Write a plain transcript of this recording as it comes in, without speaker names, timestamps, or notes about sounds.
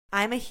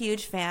I'm a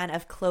huge fan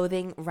of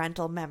clothing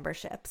rental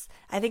memberships.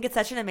 I think it's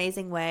such an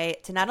amazing way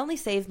to not only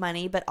save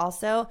money, but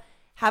also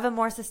have a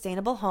more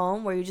sustainable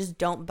home where you just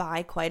don't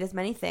buy quite as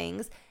many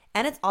things.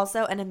 And it's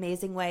also an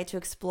amazing way to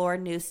explore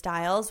new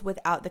styles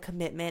without the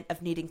commitment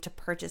of needing to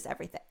purchase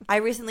everything. I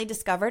recently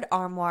discovered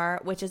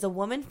Armoire, which is a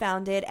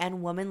woman-founded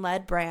and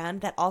woman-led brand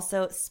that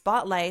also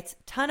spotlights a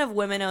ton of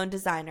women-owned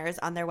designers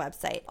on their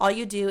website. All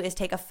you do is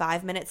take a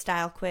 5-minute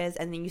style quiz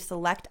and then you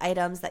select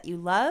items that you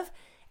love,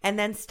 and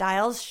then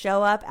styles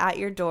show up at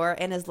your door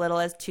in as little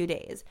as 2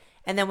 days.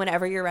 And then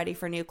whenever you're ready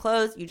for new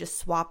clothes, you just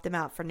swap them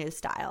out for new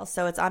styles.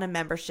 So it's on a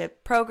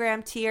membership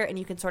program tier and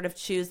you can sort of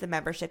choose the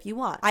membership you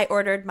want. I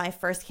ordered my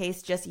first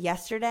case just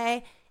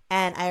yesterday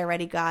and I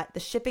already got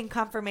the shipping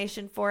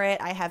confirmation for it.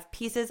 I have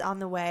pieces on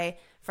the way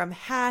from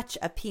Hatch,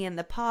 a pea in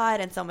the pod,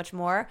 and so much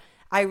more.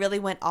 I really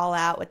went all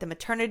out with the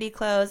maternity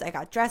clothes. I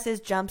got dresses,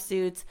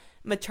 jumpsuits,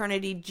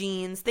 maternity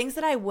jeans, things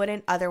that I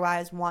wouldn't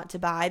otherwise want to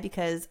buy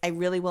because I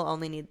really will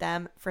only need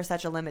them for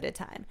such a limited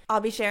time. I'll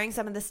be sharing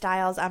some of the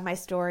styles on my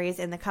stories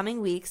in the coming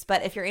weeks,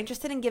 but if you're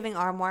interested in giving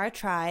Armoire a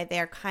try, they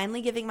are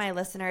kindly giving my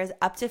listeners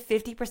up to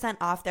 50%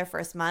 off their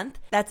first month.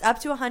 That's up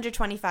to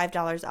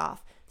 $125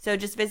 off. So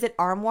just visit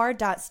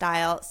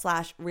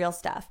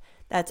armoire.style/realstuff.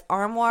 That's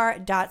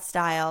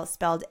armoire.style,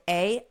 spelled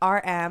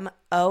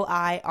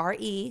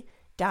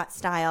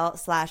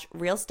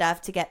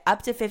ARMOIRE.style/realstuff to get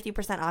up to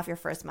 50% off your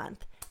first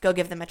month. Go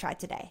give them a try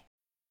today.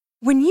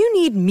 When you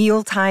need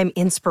mealtime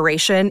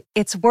inspiration,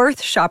 it's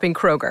worth shopping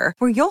Kroger,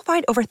 where you'll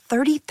find over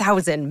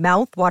 30,000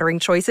 mouth-watering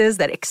choices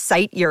that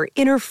excite your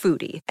inner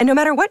foodie. And no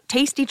matter what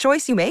tasty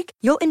choice you make,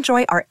 you'll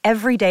enjoy our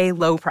everyday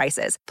low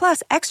prices,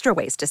 plus extra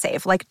ways to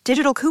save, like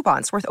digital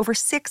coupons worth over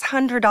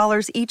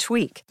 $600 each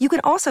week. You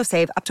can also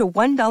save up to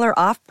 $1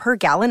 off per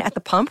gallon at the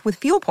pump with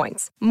fuel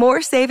points.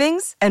 More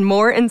savings and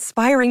more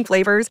inspiring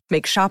flavors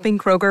make shopping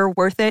Kroger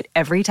worth it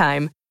every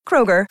time.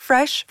 Kroger,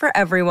 fresh for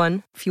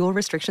everyone. Fuel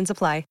restrictions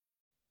apply.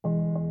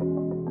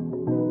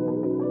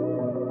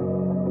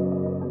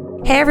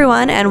 Hey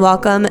everyone, and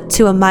welcome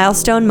to a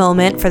milestone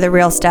moment for The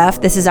Real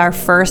Stuff. This is our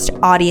first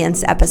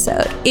audience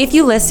episode. If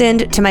you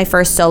listened to my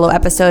first solo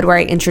episode where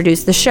I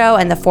introduced the show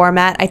and the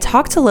format, I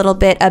talked a little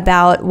bit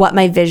about what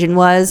my vision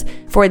was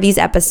for these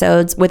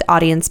episodes with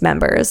audience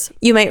members.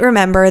 You might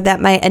remember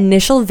that my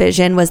initial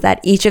vision was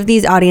that each of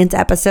these audience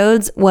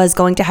episodes was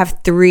going to have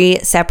 3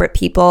 separate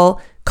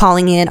people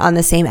calling in on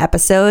the same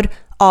episode,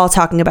 all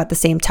talking about the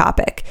same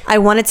topic. I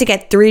wanted to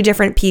get 3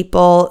 different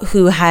people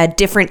who had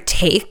different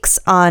takes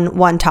on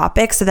one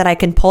topic so that I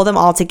can pull them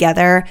all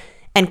together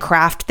and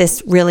craft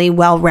this really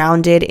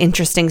well-rounded,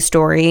 interesting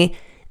story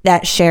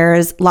that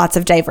shares lots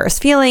of diverse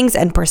feelings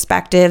and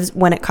perspectives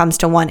when it comes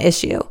to one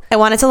issue. I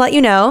wanted to let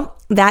you know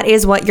that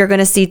is what you're going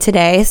to see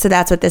today. So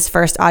that's what this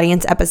first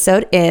audience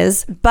episode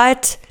is.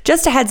 But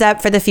just a heads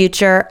up for the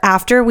future,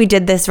 after we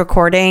did this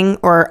recording,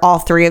 or all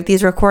 3 of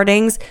these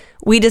recordings,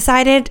 we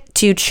decided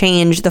to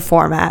change the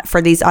format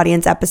for these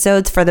audience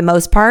episodes for the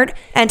most part,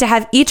 and to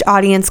have each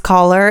audience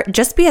caller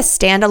just be a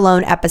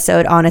standalone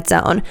episode on its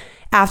own.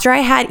 After I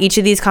had each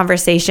of these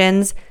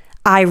conversations,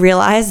 I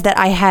realized that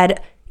I had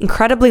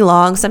incredibly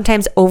long,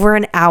 sometimes over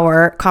an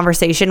hour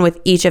conversation with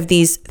each of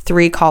these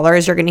 3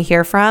 callers you're going to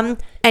hear from.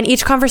 And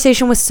each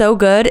conversation was so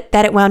good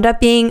that it wound up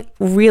being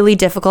really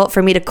difficult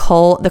for me to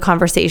cull the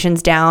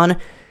conversations down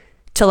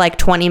to like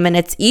 20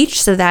 minutes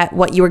each, so that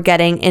what you were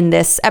getting in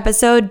this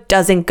episode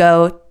doesn't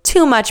go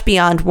too much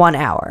beyond 1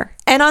 hour.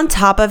 And on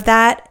top of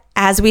that,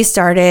 as we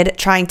started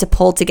trying to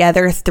pull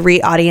together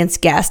 3 audience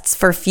guests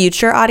for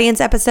future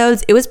audience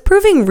episodes, it was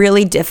proving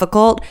really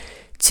difficult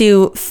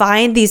to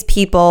find these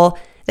people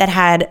that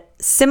had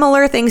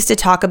similar things to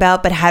talk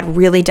about, but had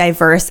really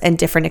diverse and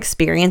different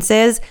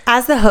experiences.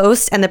 As the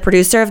host and the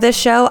producer of this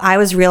show, I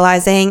was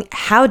realizing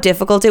how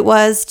difficult it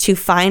was to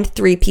find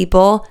 3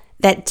 people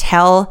that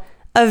tell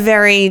a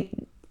very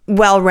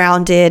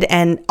well-rounded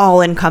and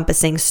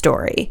all-encompassing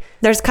story.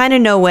 There's kind of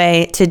no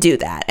way to do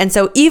that. And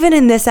so even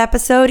in this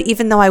episode,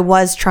 even though I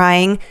was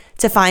trying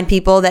to find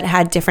people that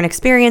had different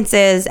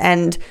experiences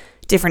and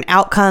different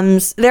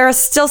outcomes, there are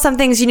still some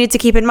things you need to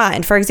keep in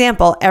mind. For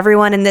example,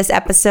 everyone in this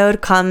episode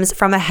comes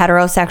from a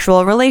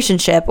heterosexual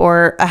relationship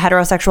or a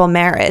heterosexual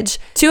marriage.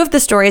 2 of the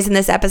stories in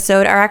this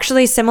episode are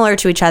actually similar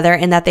to each other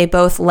in that they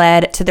both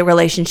led to the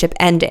relationship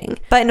ending.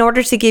 But in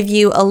order to give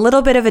you a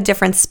little bit of a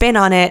different spin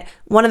on it,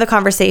 one of the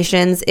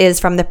conversations is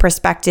from the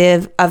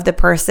perspective of the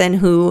person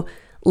who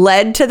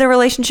led to the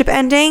relationship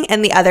ending,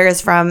 and the other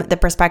is from the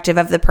perspective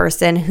of the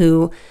person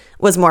who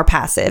was more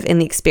passive in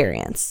the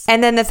experience.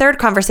 And then the third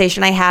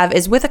conversation I have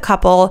is with a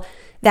couple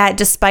that,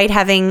 despite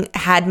having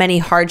had many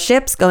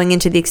hardships going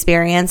into the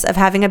experience of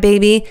having a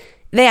baby,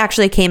 they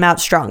actually came out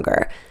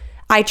stronger.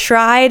 I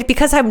tried,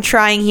 because I'm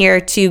trying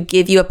here to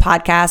give you a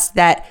podcast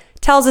that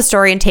tells a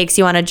story and takes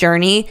you on a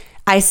journey,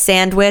 I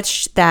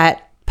sandwiched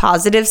that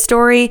positive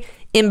story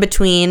in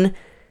between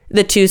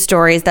the 2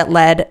 stories that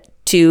led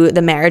to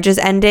the marriage's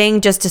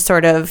ending, just to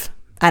sort of,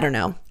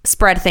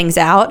 spread things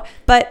out.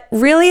 But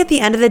really, at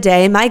the end of the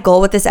day, my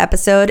goal with this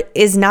episode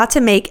is not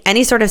to make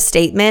any sort of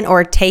statement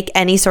or take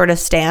any sort of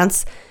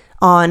stance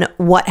on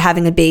what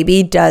having a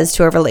baby does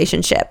to a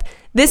relationship.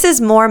 This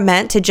is more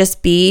meant to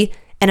just be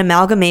an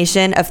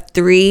amalgamation of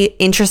 3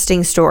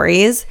 interesting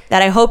stories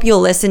that I hope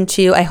you'll listen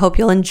to. I hope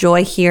you'll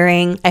enjoy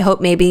hearing. I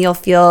hope maybe you'll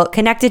feel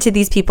connected to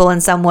these people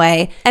in some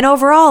way. And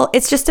overall,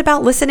 it's just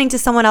about listening to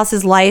someone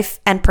else's life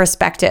and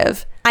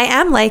perspective. I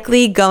am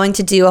likely going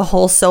to do a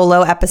whole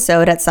solo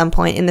episode at some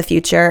point in the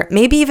future,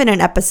 maybe even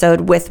an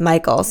episode with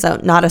Michael, so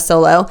not a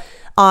solo,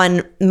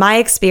 on my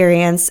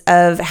experience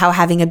of how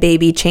having a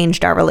baby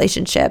changed our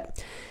relationship.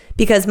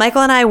 Because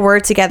Michael and I were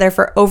together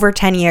for over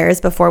 10 years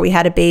before we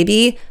had a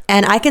baby,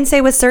 and I can say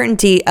with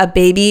certainty, a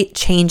baby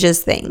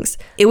changes things.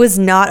 It was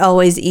not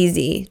always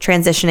easy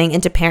transitioning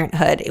into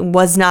parenthood. It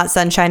was not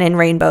sunshine and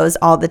rainbows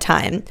all the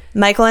time.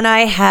 Michael and I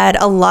had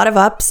a lot of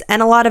ups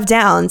and a lot of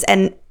downs,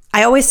 and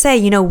I always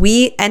say,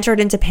 we entered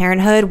into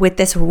parenthood with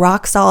this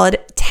rock solid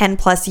 10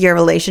 plus year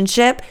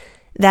relationship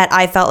that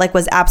I felt like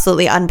was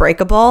absolutely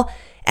unbreakable.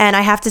 And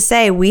I have to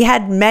say, we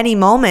had many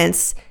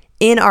moments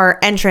in our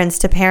entrance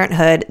to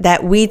parenthood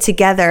that we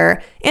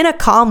together, in a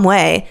calm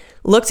way,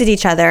 looked at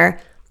each other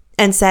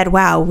and said,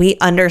 wow, we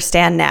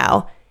understand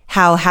now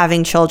how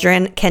having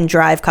children can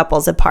drive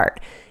couples apart.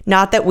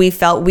 Not that we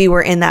felt we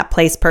were in that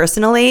place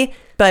personally,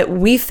 but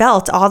we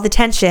felt all the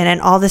tension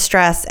and all the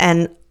stress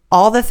and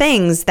all the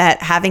things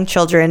that having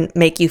children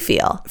make you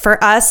feel.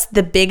 For us,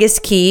 the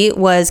biggest key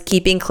was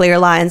keeping clear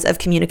lines of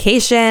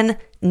communication,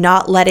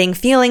 not letting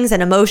feelings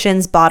and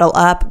emotions bottle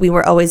up. We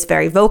were always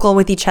very vocal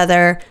with each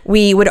other.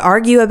 We would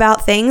argue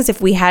about things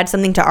if we had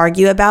something to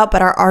argue about,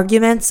 but our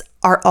arguments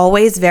are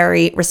always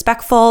very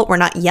respectful. We're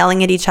not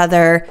yelling at each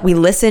other. We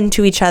listen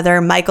to each other.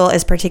 Michael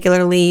is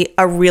particularly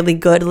a really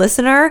good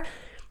listener.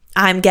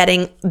 I'm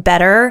getting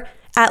better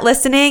at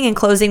listening and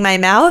closing my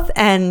mouth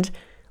and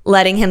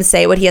letting him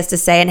say what he has to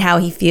say and how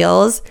he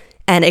feels,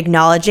 and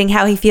acknowledging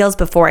how he feels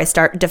before I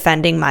start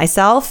defending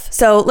myself.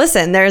 So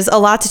listen, there's a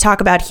lot to talk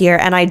about here,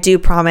 and I do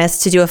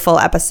promise to do a full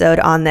episode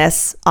on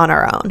this on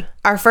our own.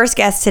 Our first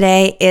guest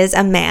today is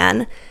a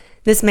man.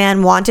 This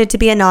man wanted to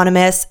be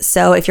anonymous,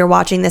 so if you're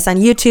watching this on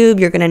YouTube,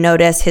 you're going to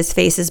notice his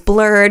face is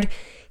blurred.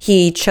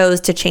 He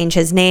chose to change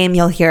his name.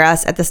 You'll hear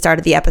us at the start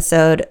of the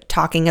episode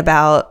talking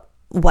about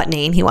what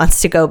name he wants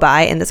to go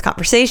by in this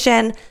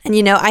conversation.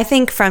 And I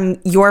think from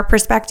your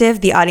perspective,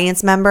 the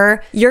audience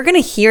member, you're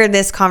going to hear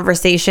this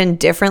conversation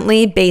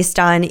differently based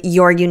on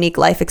your unique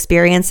life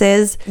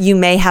experiences. You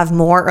may have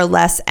more or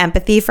less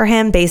empathy for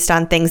him based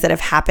on things that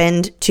have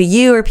happened to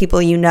you or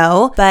people you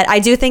know. But I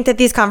do think that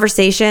these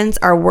conversations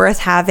are worth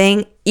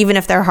having, even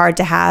if they're hard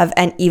to have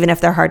and even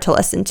if they're hard to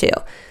listen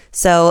to.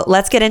 So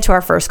let's get into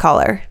our first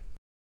caller.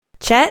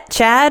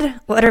 Chad,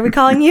 what are we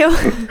calling you?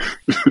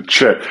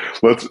 Chet.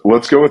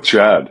 Let's go with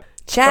Chad.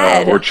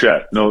 Chad. Or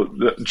Chet. No,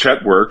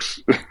 Chet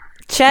works.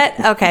 Chet?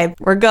 Okay,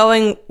 we're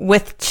going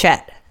with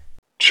Chet.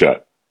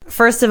 Chet.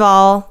 First of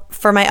all,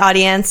 for my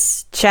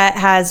audience, Chet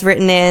has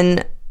written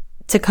in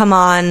to come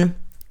on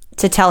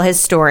to tell his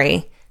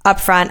story. Up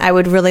front, I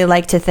would really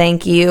like to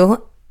thank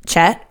you,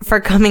 Chet, for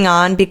coming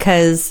on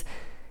because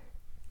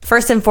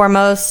first and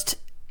foremost,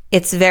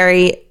 it's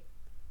very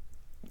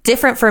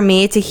different for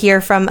me to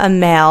hear from a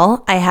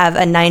male. I have a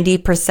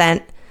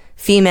 90%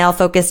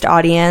 female-focused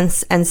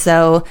audience, and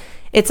so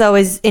it's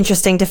always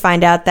interesting to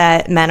find out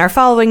that men are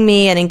following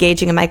me and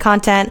engaging in my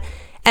content.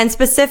 And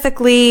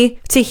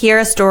specifically, to hear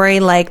a story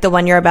like the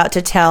one you're about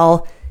to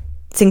tell,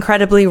 it's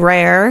incredibly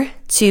rare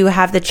to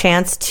have the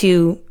chance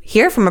to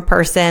hear from a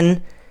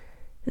person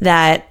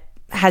that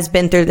has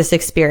been through this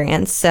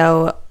experience.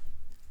 So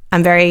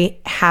I'm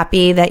very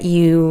happy that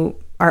you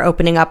are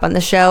opening up on the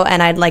show,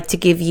 and I'd like to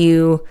give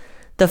you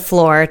the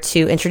floor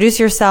to introduce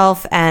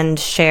yourself and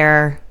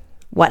share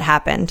what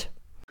happened.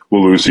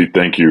 Well, Lucy,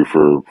 thank you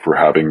for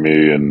having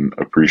me, and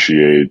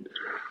appreciate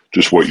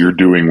just what you're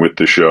doing with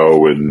the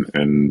show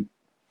and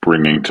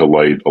bringing to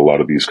light a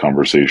lot of these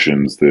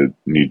conversations that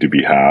need to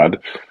be had,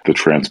 the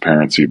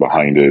transparency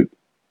behind it,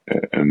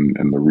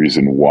 and the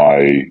reason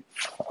why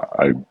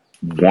I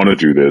want to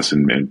do this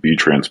and be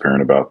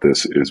transparent about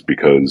this is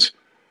because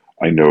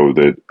I know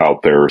that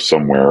out there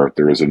somewhere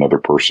there is another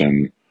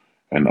person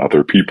and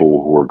other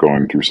people who are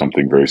going through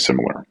something very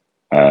similar.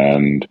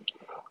 And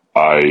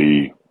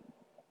I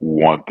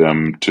want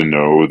them to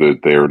know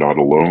that they are not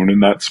alone in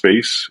that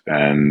space,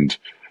 and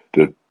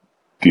that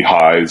the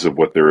highs of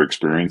what they're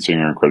experiencing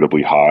are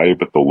incredibly high,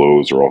 but the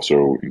lows are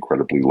also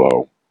incredibly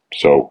low.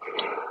 So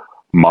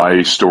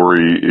my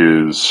story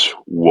is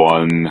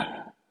one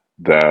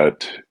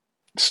that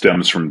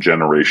stems from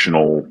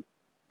generational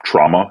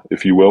trauma,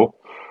 if you will.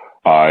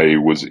 I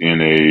was in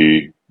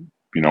a,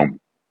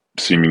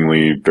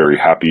 seemingly very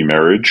happy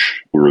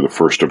marriage. We were the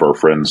first of our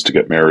friends to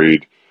get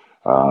married,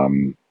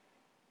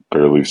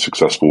 fairly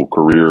successful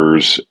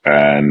careers,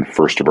 and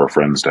first of our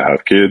friends to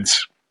have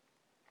kids.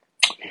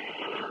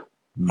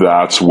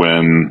 That's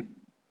when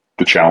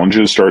the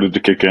challenges started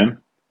to kick in.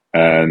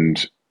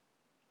 And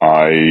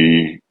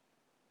I,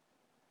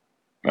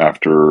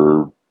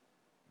 after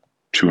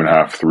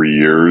 2.5, 3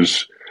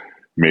 years,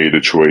 made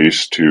a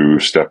choice to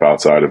step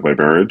outside of my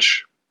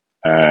marriage.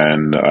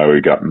 And I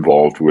got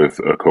involved with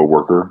a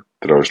coworker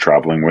that I was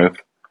traveling with.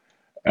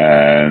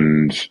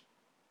 And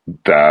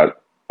that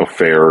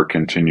affair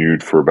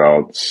continued for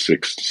about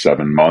 6 to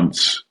 7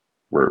 months,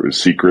 where it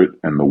was secret,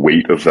 and the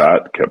weight of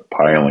that kept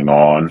piling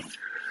on.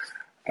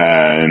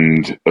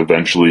 And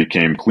eventually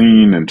came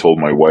clean and told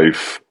my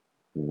wife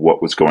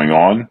what was going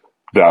on.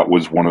 That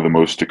was one of the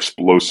most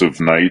explosive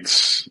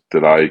nights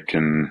that I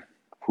can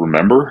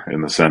remember,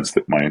 in the sense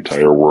that my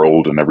entire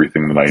world and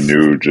everything that I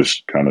knew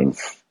just kind of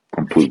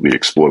completely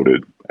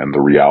exploded, and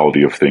the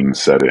reality of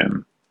things set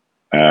in.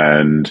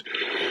 And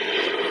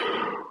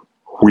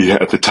we,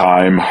 at the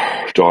time,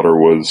 daughter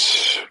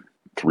was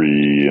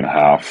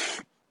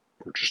 3.5,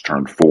 or just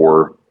turned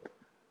 4.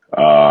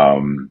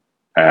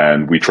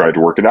 And we tried to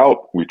work it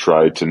out. We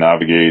tried to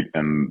navigate,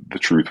 and the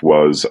truth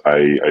was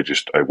I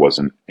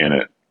wasn't in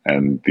it.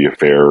 And the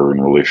affair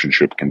and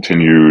relationship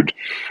continued.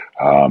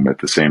 At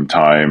the same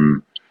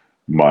time,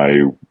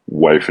 my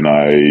wife and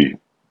I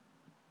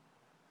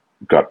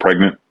got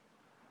pregnant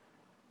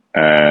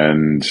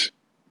and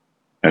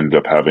ended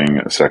up having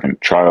a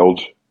second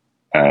child.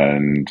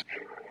 And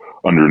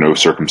under no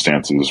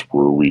circumstances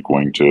were we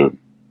going to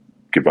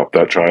give up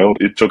that child.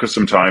 It took us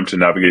some time to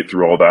navigate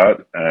through all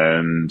that,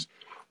 and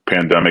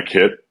pandemic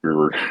hit. We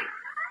were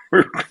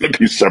going to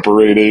be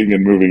separating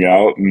and moving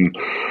out and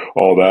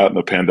all that, and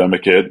the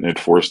pandemic hit, and it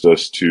forced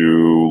us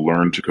to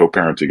learn to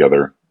co-parent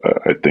together.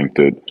 I think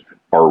that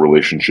our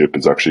relationship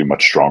is actually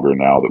much stronger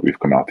now that we've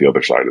come out the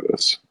other side of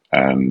this,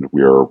 and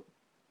we are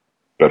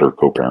better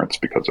co-parents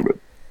because of it.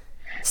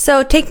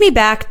 So take me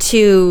back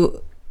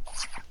to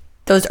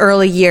those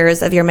early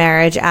years of your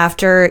marriage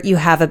after you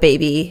have a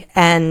baby.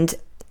 And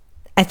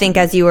I think,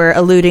 as you were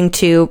alluding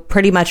to,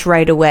 pretty much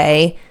right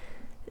away,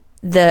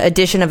 the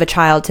addition of a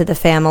child to the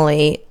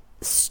family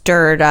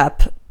stirred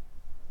up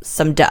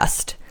some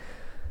dust.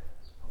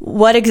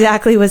 What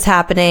exactly was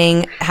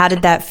happening? How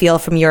did that feel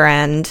from your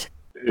end?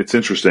 It's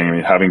interesting. I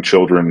mean, having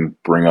children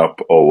bring up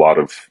a lot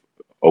of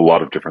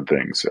different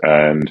things.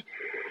 And,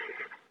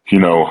 you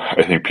know,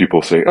 I think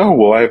people say, oh,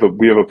 well,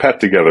 we have a pet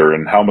together,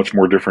 and how much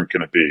more different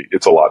can it be?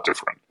 It's a lot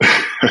different.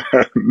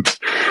 And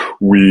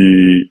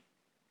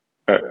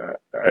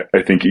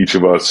I think each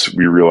of us,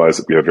 we realize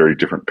that we have very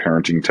different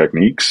parenting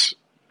techniques,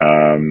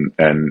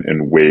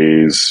 and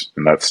ways,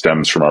 and that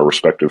stems from our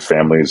respective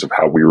families of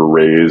how we were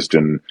raised,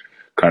 and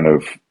kind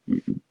of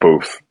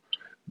both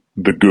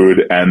the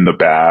good and the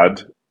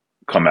bad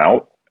come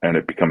out, and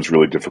it becomes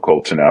really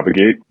difficult to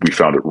navigate. We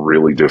found it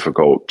really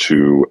difficult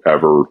to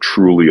ever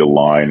truly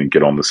align and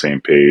get on the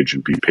same page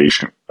and be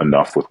patient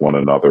enough with one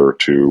another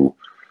to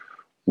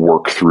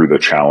work through the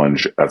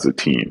challenge as a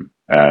team.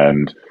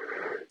 And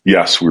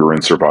yes, we were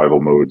in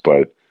survival mode,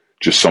 but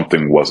just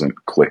something wasn't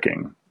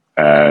clicking.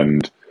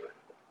 And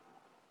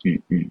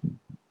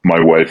my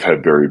wife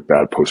had very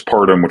bad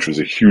postpartum, which was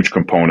a huge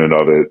component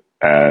of it,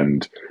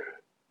 and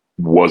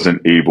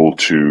wasn't able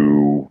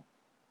to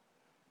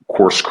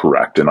course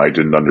correct. And I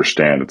didn't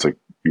understand. It's like,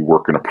 you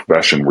work in a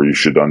profession where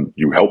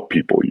you help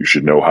people. You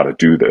should know how to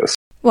do this.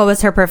 What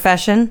was her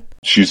profession?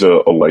 She's a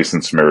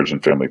licensed marriage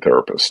and family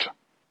therapist.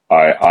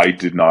 I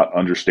did not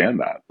understand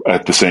that.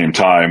 At the same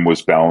time,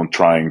 was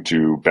trying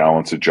to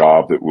balance a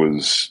job that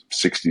was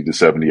 60 to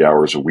 70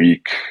 hours a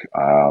week.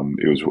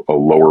 It was a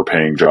lower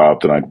paying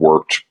job than I'd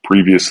worked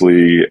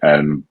previously,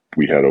 and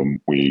we had a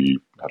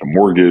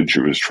mortgage.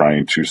 It was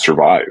trying to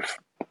survive.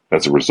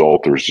 As a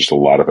result, there was just a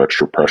lot of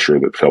extra pressure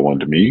that fell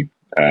onto me,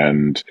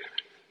 and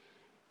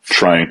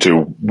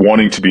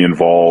wanting to be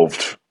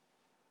involved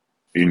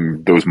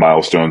in those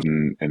milestones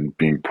and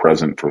being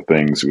present for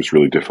things. It was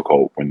really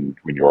difficult when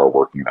you are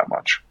working that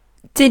much.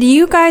 Did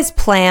you guys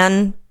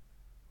plan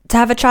to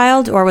have a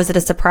child, or was it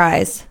a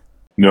surprise?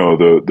 No,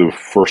 the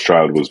first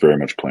child was very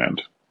much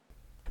planned.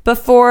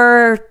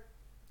 Before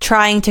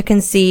trying to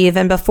conceive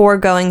and before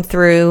going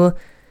through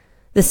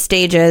the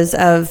stages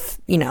of,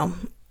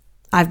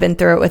 I've been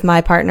through it with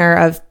my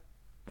partner,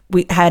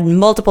 we had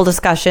multiple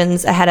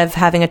discussions ahead of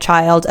having a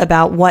child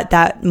about what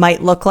that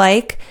might look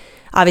like.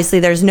 Obviously,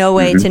 there's no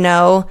way to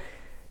know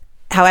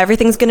how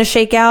everything's going to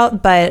shake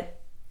out,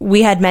 but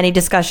we had many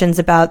discussions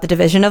about the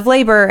division of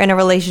labor in a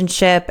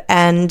relationship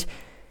and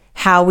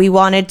how we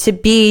wanted to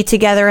be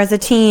together as a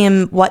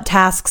team, what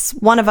tasks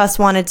one of us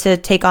wanted to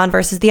take on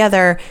versus the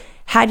other.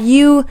 Had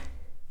you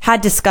had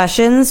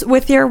discussions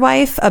with your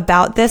wife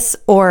about this,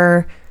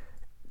 or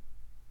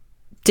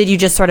did you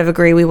just sort of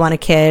agree, we want a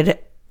kid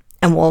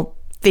and we'll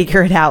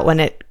figure it out when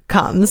it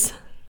comes?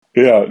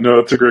 Yeah, no,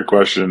 that's a great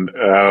question.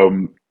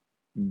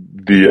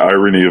 The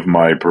irony of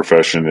my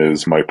profession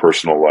is my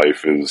personal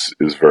life is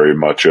very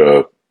much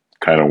a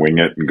kind of wing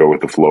it and go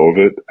with the flow of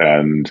it.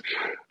 And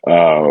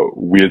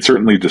we had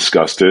certainly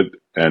discussed it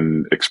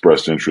and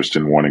expressed interest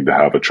in wanting to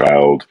have a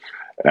child.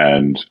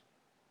 And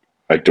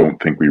I don't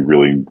think we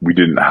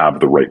didn't have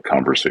the right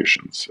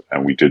conversations,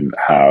 and we didn't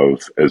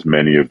have as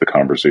many of the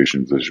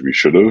conversations as we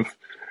should have.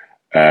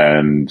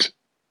 And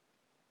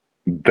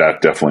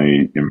that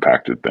definitely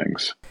impacted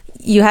things.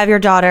 You have your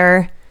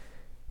daughter.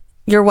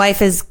 Your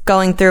wife is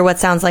going through what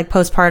sounds like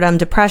postpartum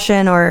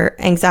depression or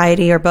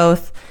anxiety or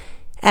both.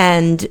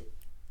 And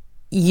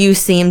you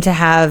seem to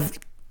have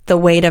the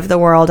weight of the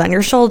world on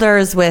your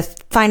shoulders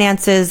with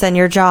finances and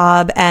your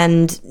job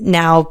and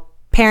now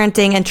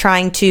parenting and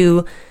trying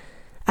to,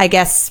 I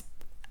guess,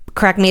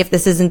 correct me if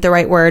this isn't the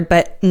right word,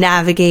 but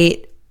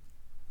navigate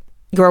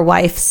your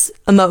wife's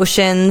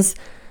emotions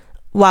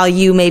while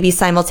you maybe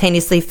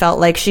simultaneously felt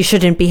like she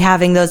shouldn't be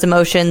having those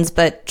emotions,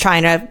 but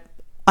trying to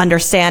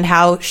understand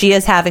how she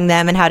is having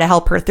them and how to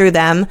help her through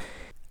them.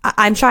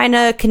 I'm trying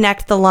to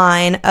connect the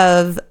line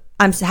of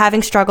I'm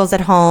having struggles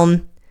at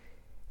home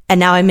and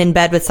now I'm in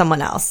bed with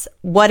someone else.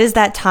 What does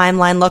that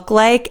timeline look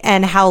like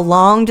and how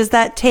long does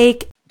that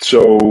take?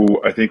 So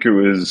I think it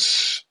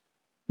was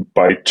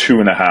by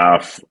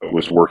 2.5, I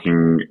was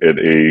working at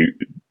in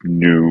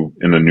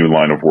a new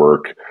line of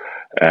work.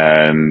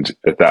 And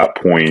at that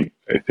point,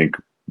 I think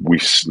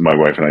my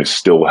wife and I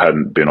still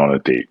hadn't been on a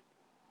date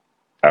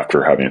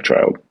after having a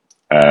child.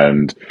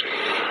 And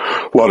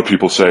a lot of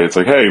people say it's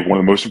like, hey, one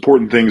of the most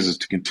important things is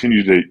to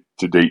continue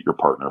to date your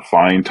partner.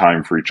 Find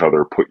time for each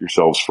other. Put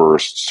yourselves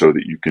first so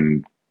that you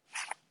can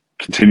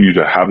continue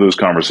to have those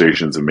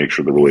conversations and make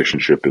sure the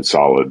relationship is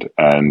solid.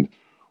 And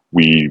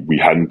we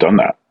hadn't done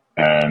that.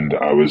 And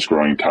I was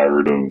growing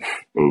tired of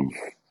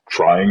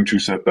trying to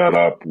set that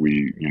up.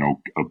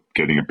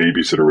 Getting a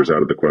babysitter was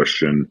out of the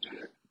question.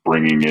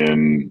 Bringing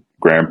in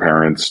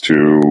grandparents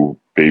to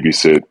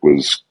babysit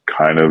was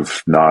kind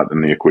of not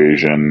in the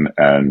equation,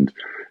 and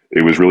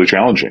it was really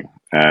challenging.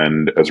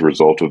 And as a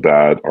result of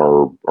that,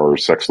 our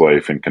sex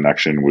life and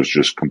connection was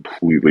just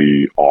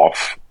completely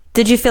off.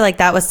 Did you feel like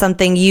that was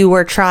something you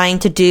were trying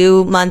to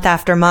do month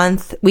after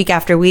month, week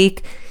after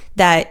week,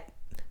 that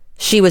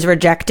she was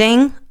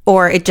rejecting,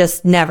 or it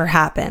just never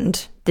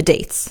happened, the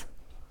dates?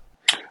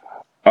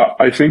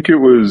 I think it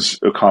was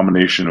a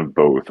combination of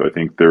both. I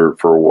think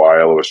for a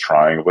while I was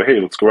trying, like, hey,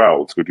 let's go out,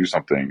 let's go do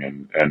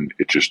something. And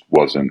it just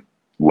wasn't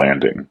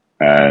landing.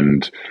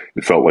 And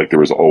it felt like there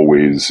was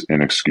always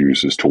an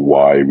excuse as to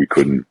why we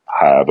couldn't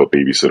have a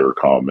babysitter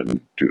come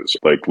and do this.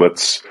 Like,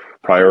 let's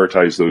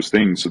prioritize those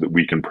things so that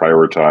we can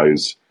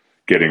prioritize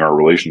getting our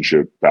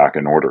relationship back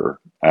in order.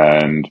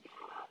 And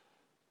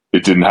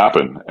it didn't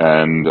happen.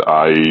 And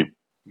I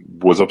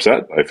was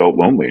upset. I felt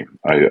lonely.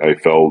 I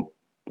felt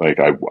like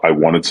I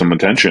wanted some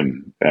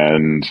attention,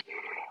 and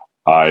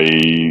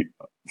I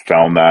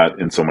found that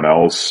in someone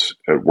else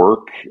at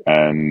work,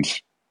 and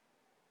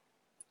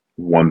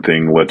one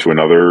thing led to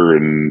another,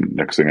 and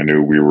next thing I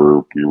knew, we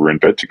were in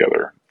bed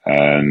together.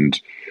 And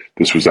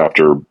this was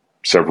after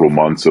several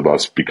months of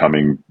us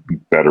becoming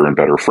better and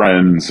better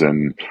friends,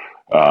 and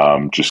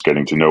just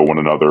getting to know one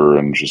another,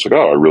 and just like,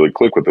 oh, I really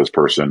click with this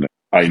person.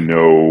 I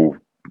know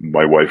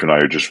my wife and I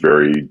are just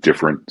very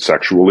different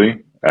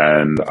sexually,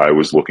 and I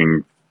was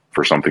looking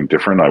for something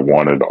different. I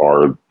wanted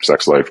our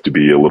sex life to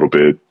be a little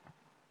bit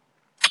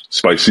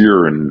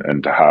spicier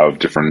and to have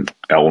different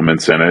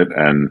elements in it.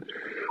 And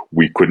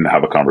we couldn't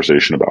have a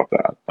conversation about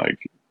that. Like,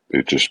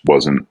 it just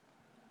wasn't,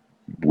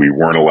 we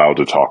weren't allowed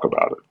to talk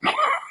about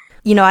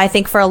it. I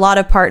think for a lot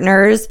of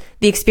partners,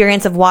 the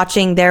experience of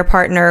watching their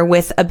partner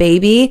with a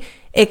baby,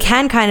 it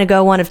can kind of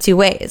go one of two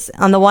ways.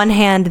 On the one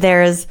hand,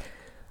 there's,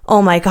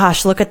 oh my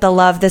gosh, look at the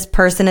love this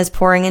person is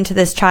pouring into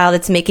this child.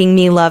 It's making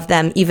me love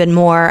them even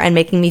more and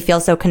making me feel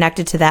so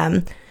connected to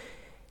them.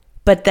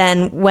 But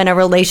then when a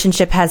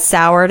relationship has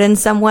soured in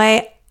some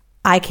way,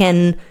 I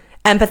can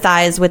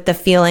empathize with the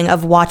feeling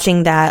of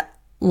watching that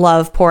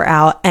love pour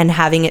out and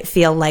having it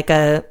feel like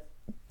a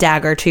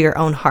dagger to your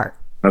own heart.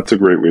 That's a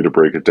great way to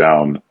break it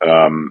down.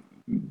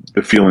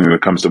 The feeling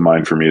that comes to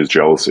mind for me is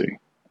jealousy,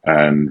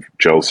 and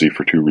jealousy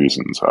for two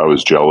reasons. I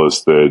was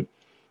jealous that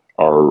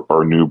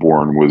our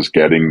newborn was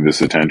getting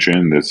this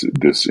attention,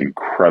 this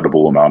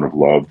incredible amount of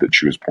love that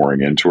she was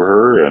pouring into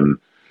her. And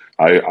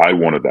I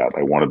wanted that.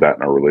 I wanted that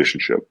in our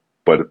relationship.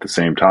 But at the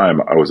same time,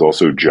 I was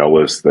also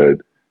jealous that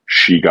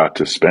she got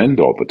to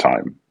spend all the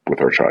time with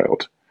our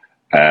child.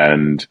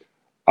 And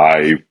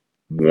I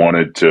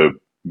wanted to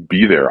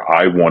be there.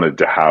 I wanted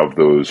to have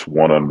those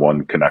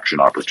one-on-one connection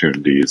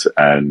opportunities.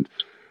 And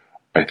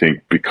I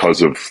think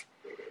because of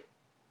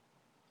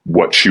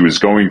what she was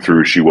going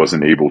through, she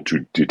wasn't able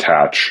to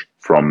detach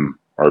from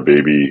our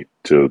baby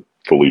to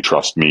fully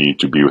trust me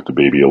to be with the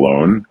baby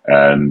alone.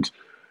 And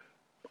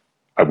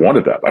I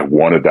wanted that. I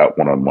wanted that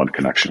one-on-one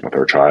connection with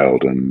our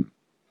child. And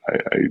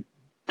I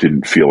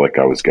didn't feel like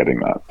I was getting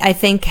that. I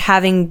think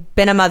having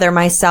been a mother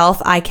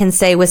myself, I can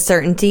say with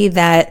certainty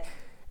that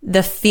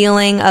the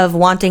feeling of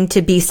wanting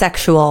to be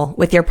sexual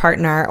with your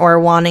partner or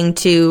wanting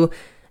to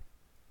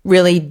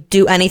really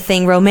do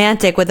anything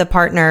romantic with a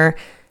partner,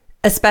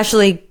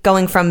 especially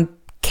going from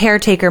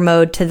caretaker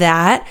mode to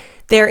that,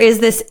 there is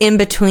this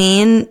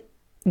in-between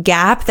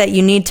gap that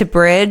you need to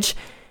bridge.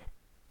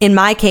 In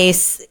my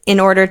case, in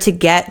order to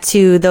get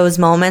to those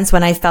moments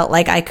when I felt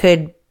like I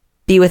could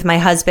be with my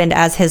husband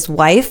as his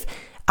wife,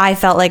 I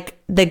felt like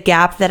the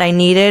gap that I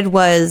needed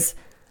was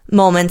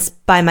moments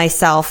by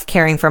myself,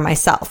 caring for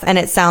myself. And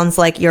it sounds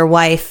like your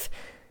wife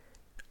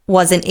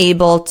wasn't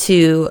able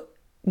to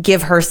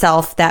give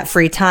herself that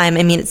free time.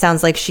 I mean, it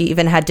sounds like she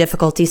even had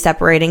difficulty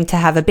separating to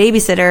have a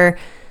babysitter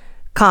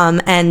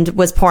come and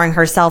was pouring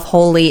herself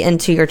wholly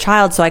into your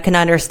child. So I can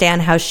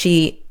understand how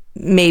she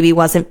maybe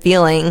wasn't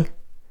feeling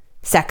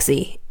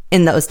sexy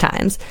in those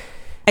times.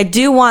 I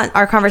do want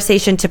our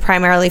conversation to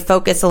primarily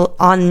focus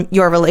on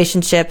your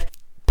relationship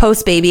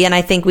post-baby, and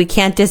I think we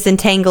can't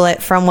disentangle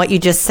it from what you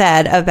just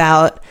said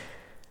about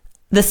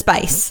the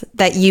spice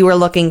that you were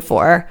looking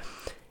for.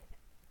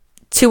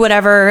 To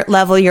whatever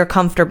level you're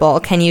comfortable,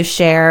 can you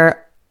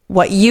share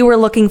what you were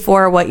looking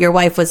for, what your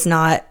wife was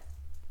not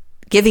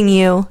giving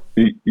you?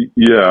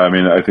 Yeah, I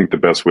mean, I think the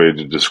best way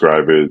to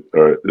describe it,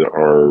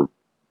 our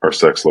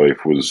sex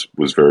life was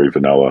very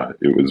vanilla.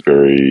 It was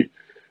very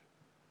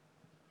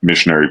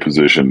missionary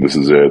position. This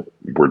is it.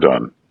 We're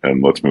done.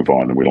 And let's move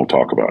on, and we don't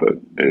talk about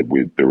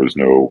it. There was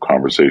no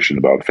conversation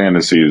about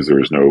fantasies. There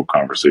was no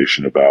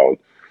conversation about,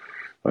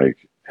 like,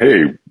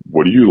 hey,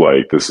 what do you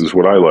like? This is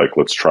what I like.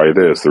 Let's try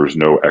this. There was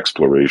no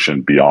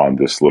exploration beyond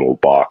this little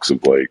box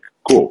of, like,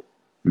 cool,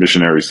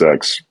 missionary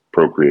sex,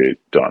 procreate,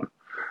 done.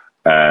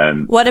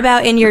 And what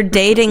about in your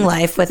dating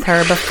life with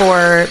her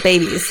before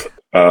babies?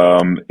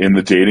 In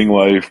the dating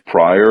life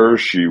prior,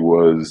 she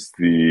was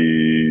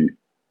the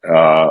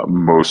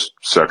most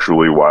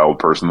sexually wild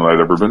person that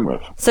I'd ever been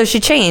with. So she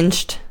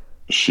changed.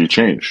 She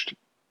changed.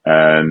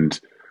 And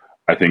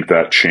I think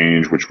that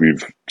change, which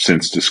we've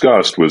since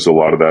discussed, was a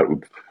lot of that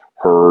with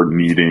her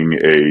needing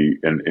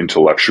an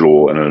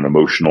intellectual and an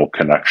emotional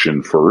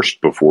connection first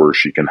before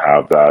she can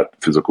have that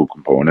physical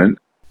component.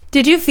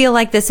 Did you feel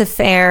like this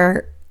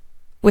affair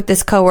with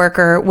this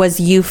coworker was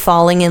you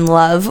falling in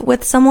love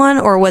with someone,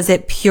 or was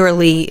it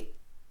purely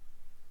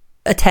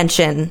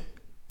attention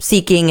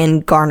seeking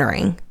and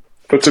garnering?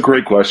 That's a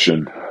great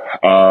question.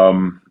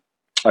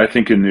 I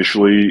think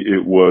initially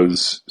it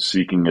was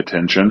seeking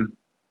attention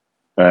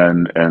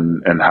and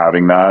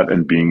having that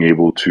and being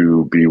able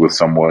to be with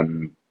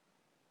someone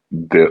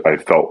that I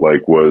felt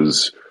like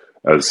was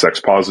as sex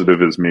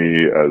positive as me,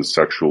 as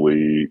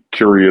sexually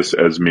curious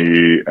as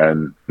me.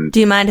 And do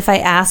you mind if I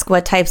ask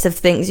what types of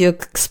things you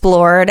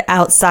explored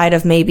outside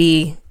of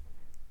maybe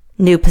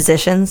new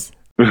positions?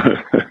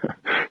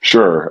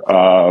 Sure.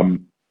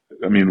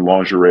 I mean,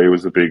 lingerie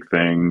was a big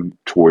thing.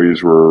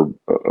 Toys were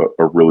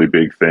a really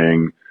big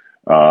thing.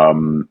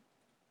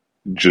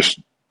 Just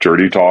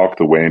dirty talk,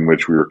 the way in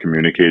which we were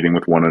communicating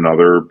with one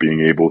another,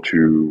 being able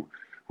to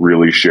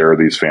really share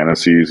these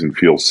fantasies and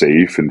feel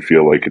safe and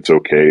feel like it's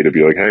okay to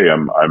be like, hey,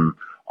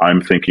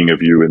 I'm thinking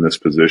of you in this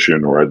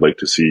position, or I'd like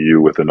to see you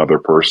with another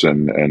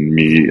person and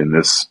me in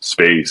this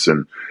space,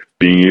 and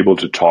being able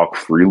to talk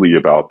freely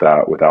about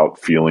that without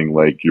feeling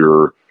like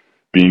you're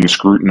being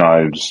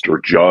scrutinized or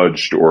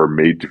judged or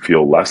made to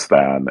feel less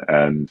than.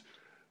 And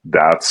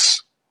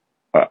that's,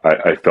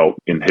 I felt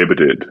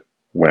inhibited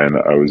when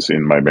I was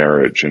in my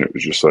marriage, and it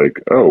was just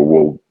like, oh,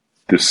 well,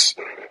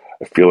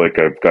 I feel like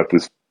I've got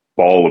this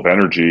ball of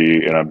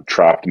energy and I'm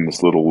trapped in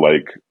this little,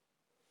 like,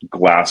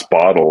 glass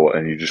bottle,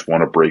 and you just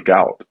want to break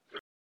out.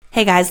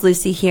 Hey guys,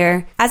 Lucy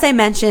here. As I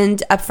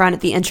mentioned up front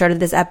at the intro to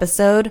this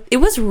episode, it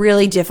was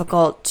really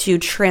difficult to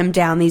trim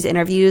down these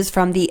interviews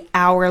from the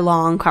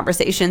hour-long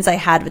conversations I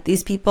had with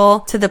these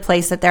people to the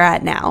place that they're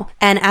at now.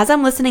 And as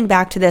I'm listening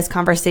back to this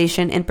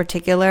conversation in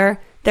particular,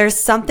 there's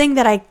something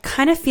that I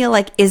kind of feel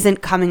like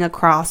isn't coming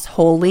across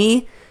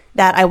wholly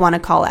that I want to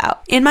call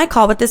out. In my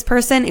call with this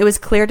person, it was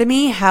clear to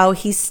me how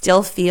he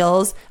still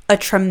feels a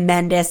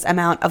tremendous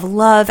amount of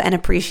love and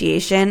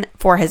appreciation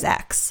for his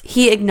ex.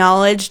 He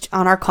acknowledged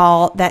on our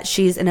call that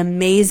she's an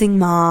amazing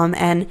mom,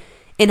 and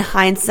in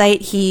hindsight,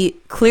 he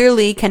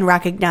clearly can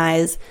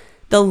recognize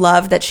the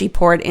love that she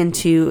poured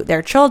into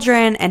their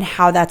children and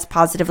how that's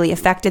positively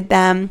affected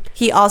them.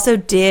 He also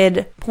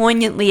did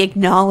poignantly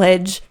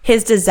acknowledge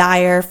his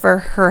desire for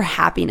her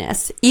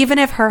happiness, even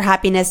if her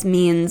happiness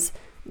means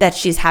that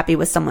she's happy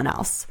with someone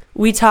else.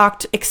 We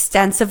talked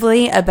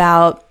extensively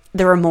about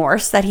the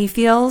remorse that he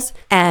feels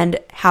and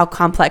how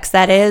complex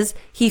that is.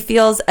 He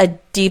feels a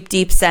deep,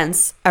 deep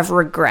sense of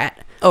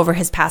regret over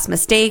his past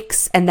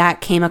mistakes, and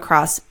that came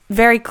across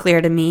very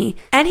clear to me.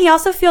 And he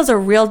also feels a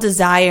real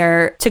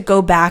desire to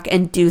go back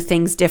and do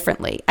things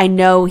differently. I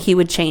know he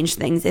would change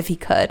things if he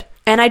could.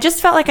 And I just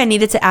felt like I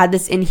needed to add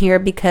this in here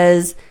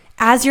because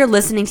as you're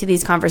listening to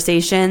these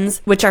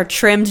conversations, which are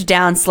trimmed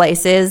down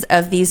slices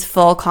of these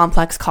full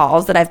complex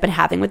calls that I've been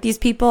having with these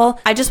people,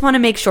 I just want to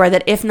make sure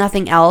that if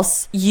nothing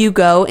else, you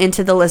go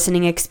into the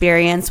listening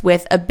experience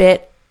with a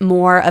bit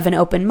more of an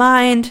open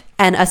mind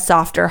and a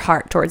softer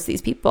heart towards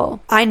these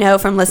people. I know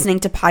from listening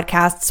to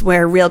podcasts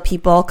where real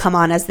people come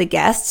on as the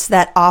guests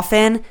that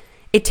often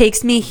it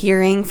takes me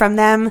hearing from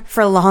them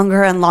for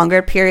longer and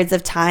longer periods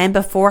of time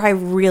before I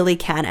really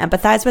can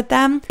empathize with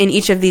them. In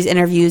each of these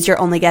interviews, you're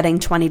only getting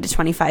 20 to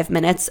 25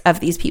 minutes of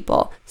these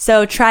people.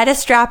 So try to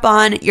strap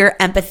on your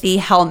empathy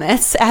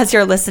helmets as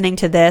you're listening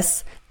to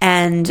this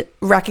and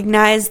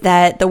recognize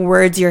that the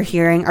words you're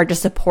hearing are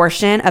just a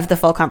portion of the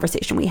full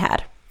conversation we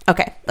had.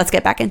 Okay, let's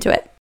get back into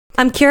it.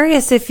 I'm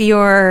curious if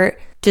your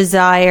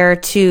desire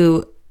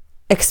to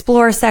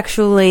explore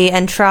sexually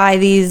and try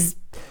these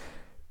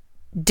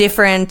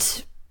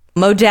different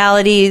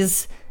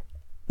modalities,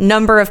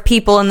 number of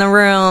people in the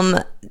room,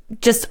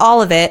 just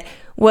all of it,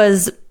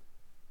 was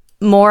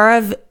more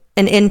of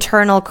an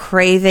internal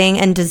craving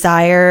and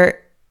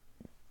desire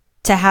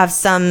to have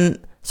some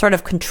sort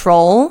of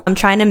control. I'm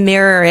trying to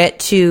mirror it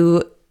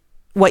to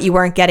what you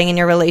weren't getting in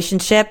your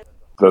relationship.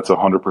 That's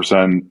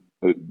 100%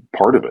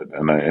 part of it.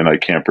 And I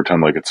can't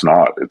pretend like it's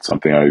not. It's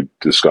something I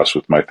discuss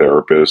with my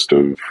therapist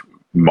of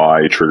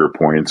my trigger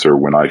points, or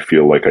when I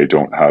feel like I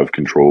don't have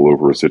control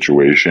over a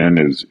situation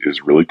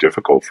is really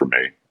difficult for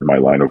me. My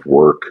line of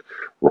work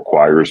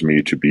requires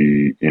me to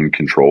be in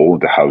control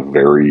and to have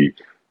very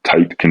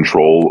tight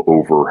control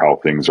over how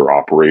things are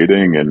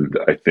operating. And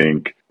I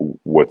think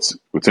what's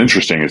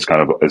interesting is kind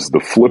of as the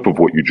flip of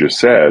what you just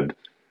said,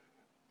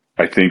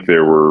 I think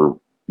there were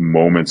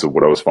moments of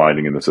what I was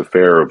finding in this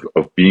affair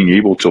of being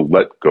able to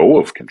let go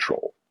of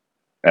control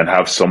and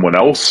have someone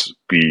else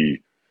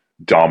be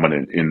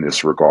dominant in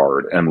this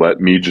regard and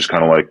let me just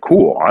kind of like,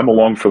 cool, I'm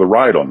along for the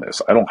ride on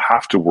this. I don't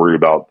have to worry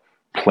about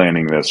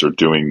planning this or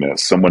doing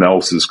this. Someone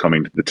else is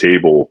coming to the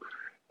table,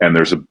 and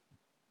there's a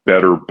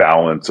better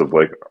balance of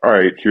like, all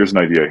right, here's an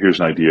idea,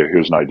 here's an idea,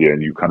 here's an idea,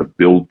 and you kind of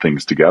build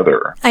things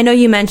together. I know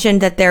you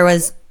mentioned that there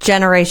was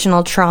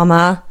generational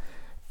trauma.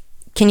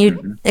 Can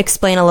you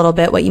explain a little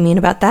bit what you mean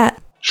about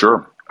that?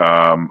 Sure.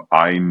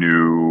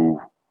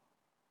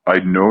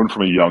 I'd known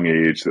from a young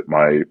age that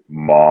my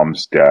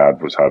mom's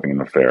dad was having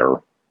an affair,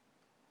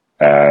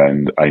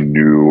 and I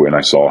knew and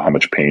I saw how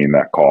much pain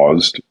that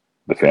caused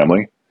the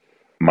family.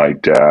 My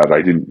dad,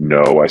 I didn't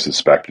know, I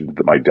suspected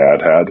that my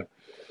dad had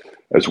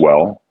as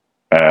well.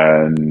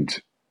 And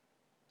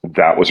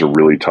that was a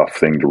really tough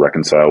thing to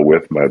reconcile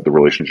with. The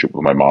relationship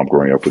with my mom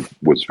growing up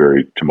was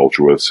very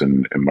tumultuous,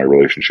 and my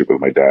relationship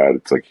with my dad,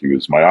 it's like he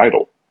was my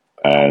idol.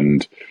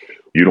 And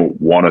you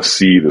don't want to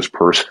see this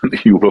person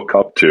that you look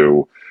up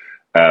to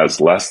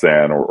as less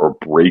than or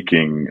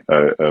breaking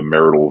a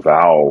marital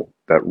vow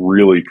that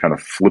really kind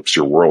of flips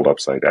your world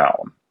upside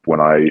down. When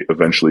I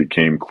eventually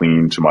came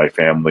clean to my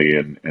family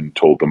and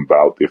told them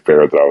about the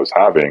affair that I was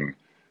having,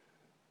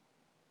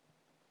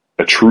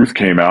 a truth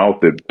came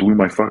out that blew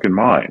my fucking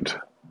mind.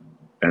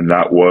 And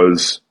that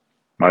was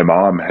my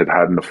mom had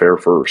an affair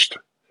first.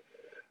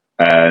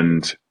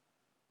 And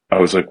I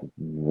was like,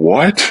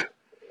 what?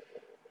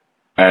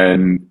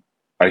 And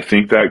I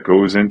think that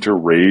goes in to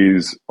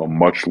raise a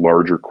much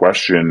larger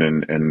question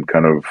and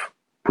kind of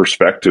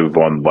perspective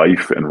on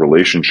life and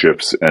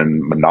relationships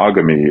and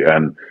monogamy.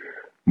 And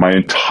my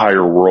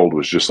entire world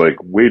was just like,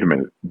 wait a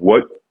minute,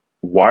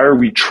 why are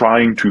we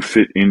trying to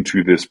fit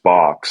into this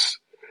box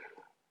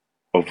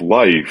of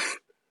life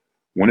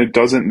when it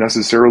doesn't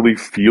necessarily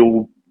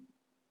feel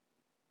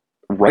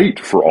right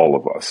for all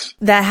of us?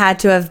 That had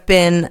to have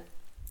been,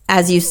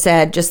 as you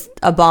said, just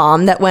a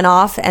bomb that went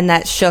off and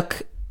that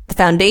shook the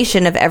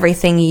foundation of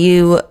everything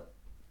you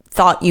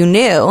thought you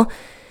knew.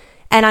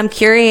 And I'm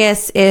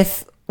curious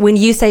if, when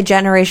you say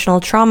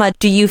generational trauma,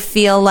 do you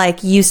feel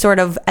like you sort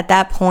of at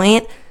that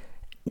point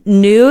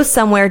knew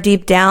somewhere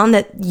deep down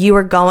that you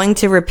were going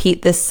to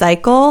repeat this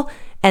cycle,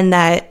 and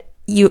that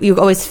you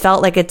always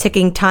felt like a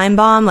ticking time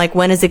bomb, like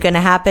when is it going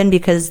to happen,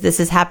 because this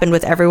has happened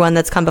with everyone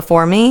that's come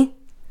before me?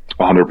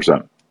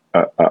 100%.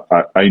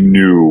 I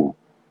knew,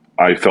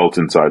 I felt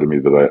inside of me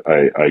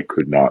that I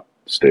could not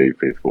stay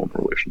faithful in the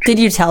relationship. Did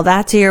you tell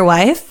that to your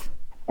wife?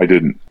 I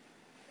didn't.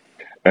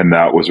 And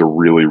that was a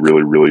really,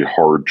 really, really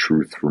hard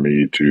truth for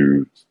me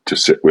to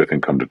sit with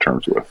and come to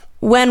terms with.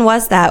 When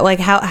was that? Like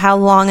how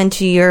long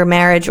into your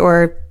marriage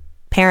or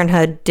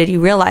parenthood did you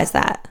realize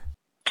that?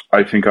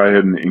 I think I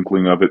had an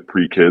inkling of it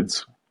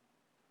pre-kids.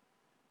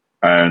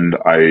 And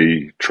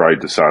I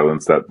tried to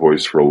silence that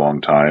voice for a long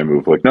time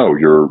of like, no,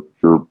 you're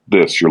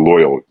this, you're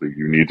loyal.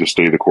 You need to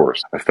stay the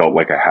course. I felt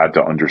like I had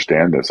to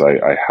understand this.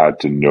 I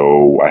had to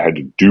know, I had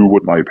to do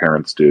what my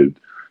parents did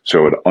so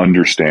I would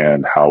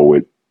understand how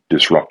it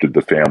disrupted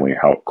the family,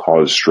 how it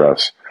caused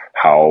stress,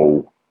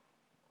 how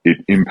it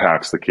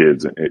impacts the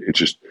kids. And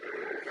it's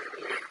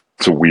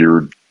a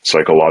weird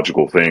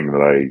psychological thing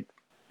that I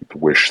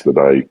wish that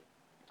I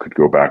could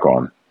go back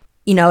on.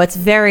 You know, it's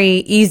very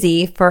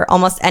easy for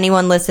almost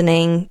anyone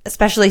listening,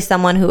 especially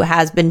someone who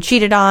has been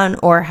cheated on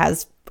or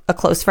has a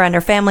close friend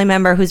or family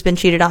member who's been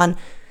cheated on,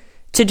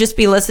 to just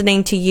be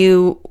listening to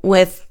you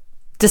with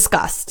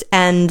disgust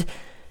and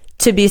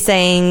to be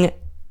saying,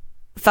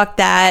 fuck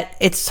that,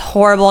 it's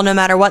horrible no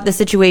matter what the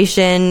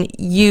situation,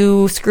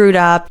 you screwed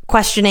up,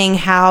 questioning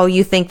how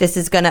you think this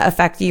is going to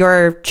affect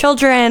your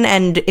children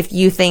and if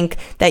you think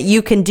that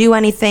you can do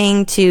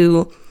anything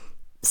to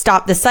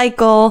stop the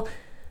cycle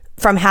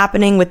from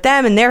happening with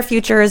them and their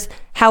futures.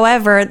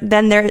 However,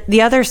 then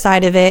the other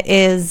side of it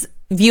is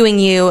viewing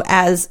you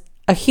as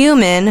a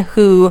human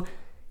who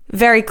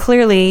very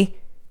clearly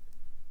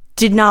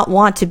did not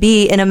want to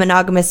be in a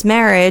monogamous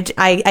marriage.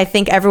 I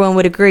think everyone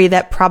would agree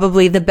that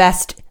probably the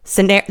best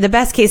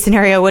case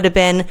scenario would have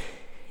been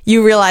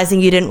you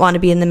realizing you didn't want to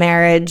be in the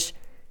marriage,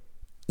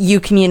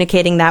 you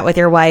communicating that with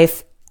your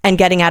wife, and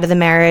getting out of the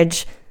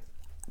marriage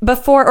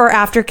before or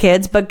after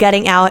kids, but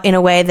getting out in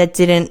a way that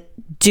didn't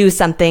do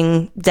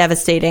something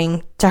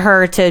devastating to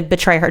her to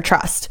betray her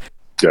trust.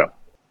 Yeah.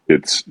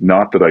 It's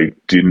not that I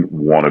didn't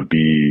want to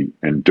be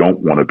and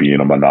don't want to be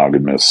in a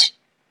monogamous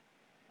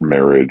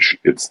marriage.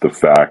 It's the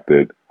fact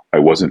that I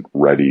wasn't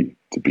ready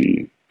to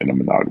be in a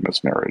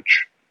monogamous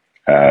marriage.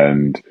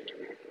 And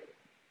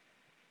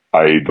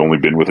I'd only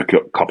been with a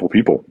couple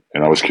people,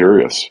 and I was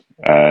curious,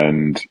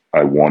 and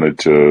I wanted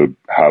to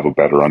have a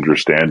better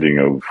understanding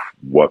of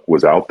what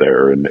was out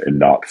there and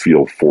not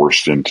feel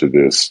forced into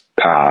this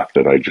path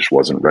that I just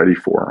wasn't ready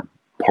for.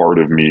 Part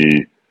of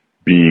me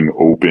being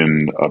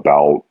open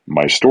about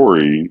my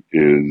story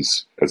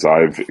is, as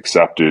I've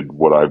accepted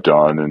what I've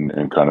done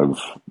and kind of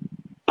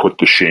put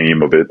the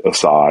shame of it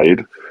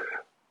aside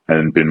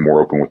and been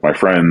more open with my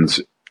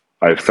friends,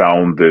 I've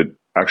found that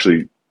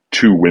actually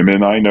 2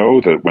 women I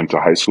know that went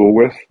to high school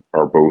with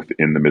are both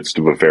in the midst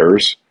of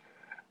affairs,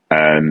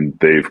 and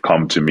they've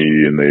come to me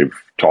and they've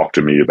talked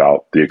to me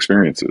about the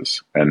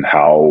experiences and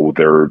how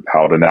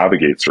to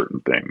navigate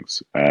certain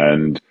things.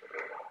 And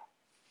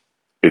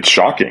it's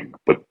shocking,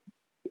 but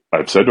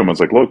I've said to them, I was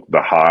like, look,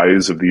 the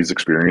highs of these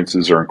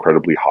experiences are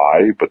incredibly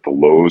high, but the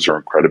lows are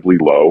incredibly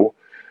low.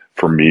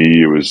 For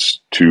me, it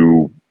was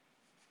 2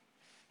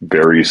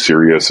 very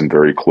serious and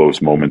very close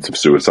moments of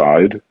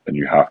suicide, and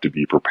you have to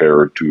be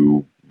prepared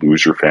to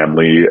lose your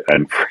family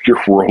and for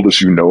your world as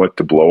you know it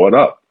to blow it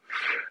up.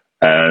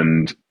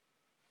 And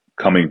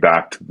coming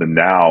back to the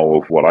now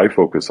of what I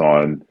focus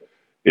on,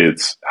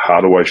 it's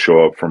how do I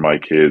show up for my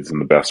kids in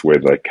the best way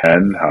that I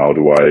can? How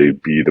do I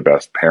be the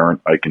best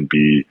parent I can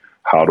be?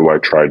 How do I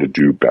try to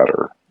do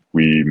better?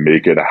 We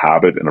make it a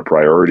habit and a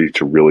priority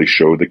to really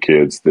show the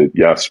kids that,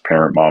 yes,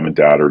 parent, mom, and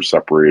dad are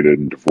separated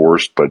and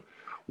divorced, but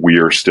we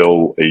are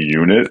still a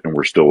unit and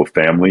we're still a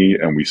family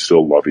and we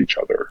still love each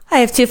other. I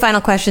have 2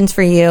 final questions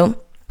for you.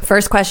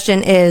 First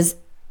question is,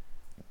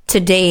 to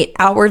date,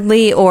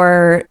 outwardly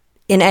or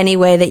in any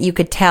way that you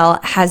could tell,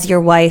 has your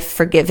wife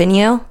forgiven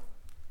you?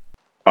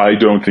 I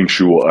don't think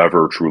she will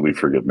ever truly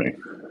forgive me.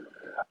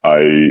 I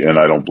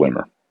don't blame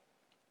her.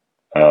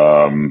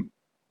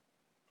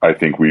 I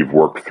think we've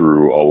worked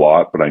through a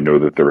lot, but I know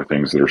that there are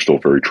things that are still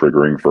very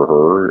triggering for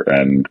her.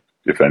 And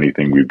if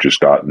anything, we've just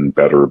gotten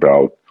better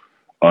about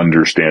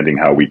understanding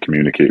how we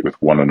communicate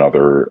with one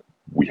another.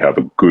 We have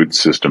a good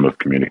system of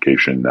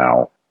communication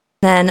now.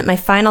 Then my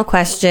final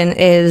question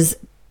is,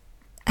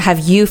 have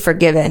you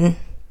forgiven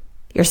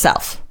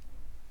yourself?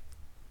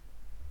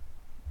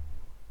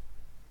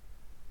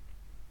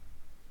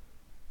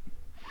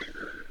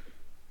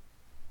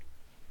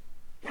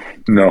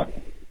 No.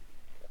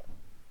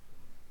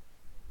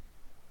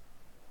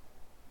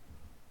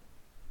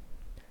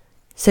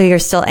 So you're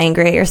still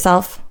angry at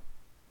yourself?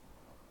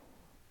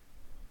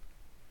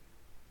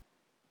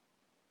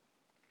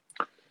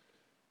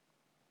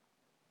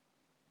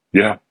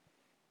 Yeah.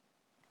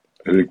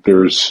 I think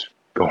the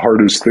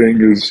hardest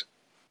thing is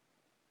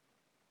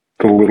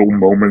the little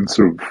moments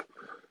of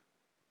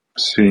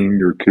seeing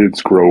your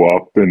kids grow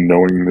up and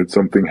knowing that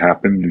something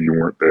happened and you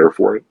weren't there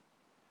for it,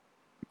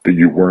 that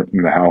you weren't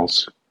in the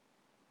house.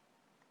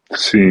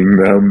 Seeing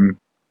them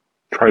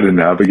try to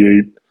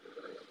navigate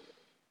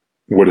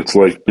what it's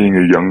like being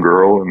a young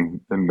girl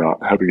and not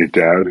having a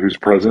dad who's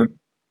present.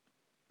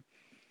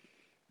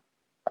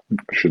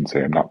 I shouldn't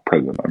say I'm not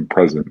present. I'm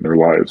present in their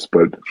lives,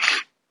 but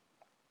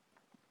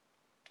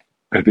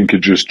I think it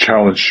just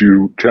challenges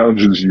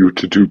you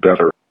to do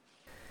better.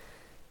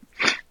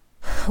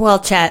 Well,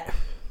 Chet.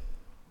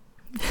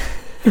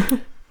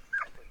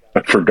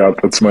 I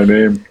forgot that's my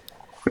name.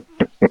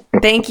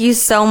 Thank you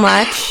so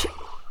much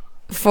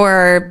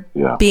for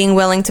being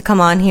willing to come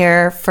on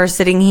here, for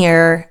sitting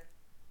here,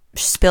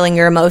 spilling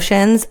your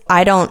emotions.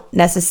 I don't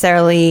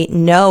necessarily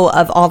know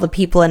of all the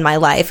people in my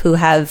life who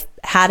have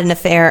had an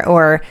affair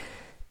or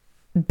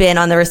been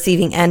on the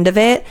receiving end of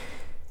it.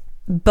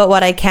 But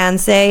what I can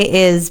say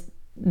is,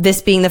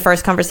 this being the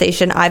first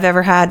conversation I've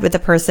ever had with a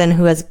person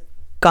who has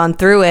gone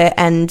through it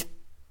and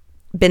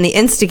been the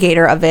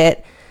instigator of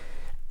it,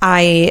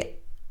 I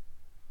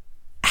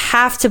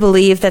have to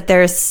believe that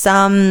there's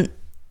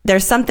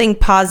something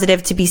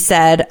positive to be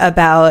said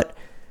about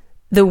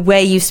the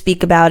way you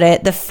speak about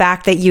it, the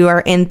fact that you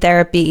are in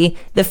therapy,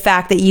 the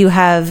fact that you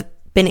have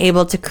been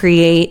able to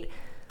create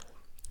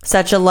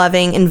such a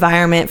loving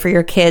environment for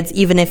your kids,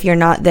 even if you're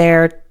not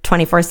there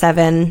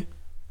 24/7,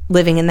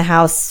 living in the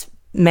house,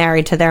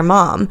 married to their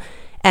mom.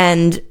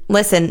 And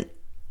listen,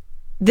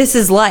 this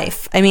is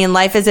life. I mean,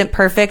 life isn't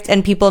perfect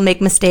and people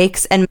make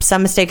mistakes, and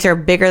some mistakes are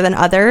bigger than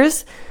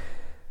others.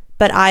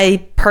 But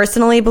I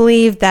personally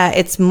believe that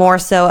it's more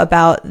so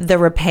about the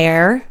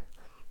repair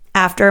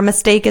after a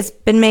mistake has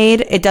been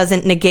made. It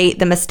doesn't negate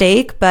the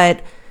mistake,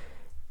 but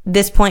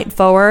this point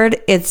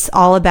forward, it's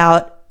all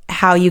about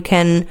how you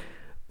can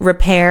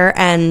repair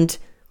and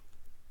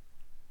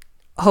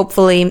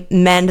hopefully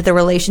mend the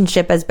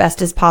relationship as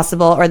best as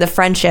possible, or the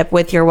friendship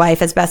with your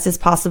wife as best as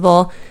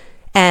possible,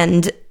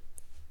 and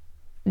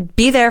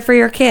be there for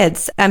your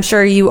kids. I'm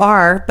sure you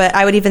are, but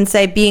I would even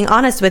say being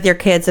honest with your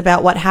kids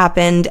about what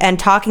happened and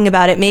talking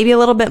about it maybe a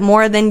little bit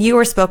more than you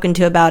were spoken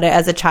to about it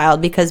as a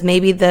child, because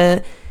maybe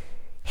the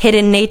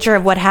hidden nature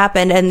of what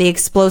happened and the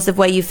explosive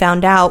way you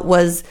found out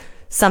was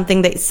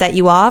something that set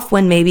you off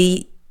when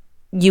maybe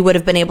you would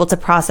have been able to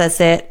process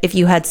it if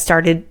you had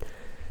started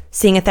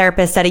seeing a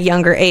therapist at a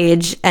younger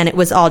age and it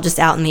was all just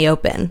out in the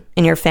open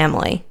in your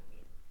family?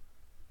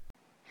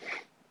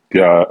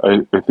 Yeah,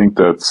 I think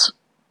that's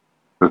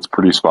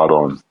pretty spot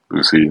on,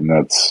 Lucy. And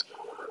that's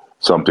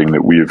something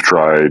that we have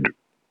tried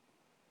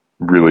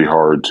really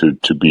hard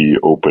to be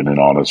open and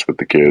honest with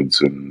the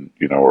kids. And,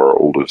 our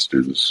oldest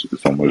is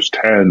almost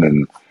 10,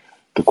 and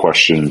the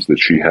questions that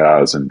she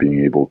has and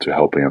being able to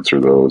help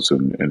answer those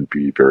and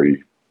be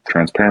very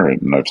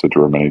transparent. And I've said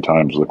to her many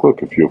times, like,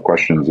 look, if you have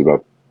questions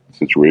about the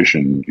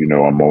situation, you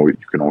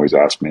can always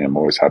ask me. I'm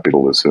always happy to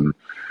listen.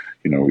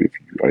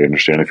 I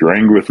understand if you're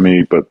angry with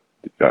me, but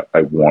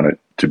I want it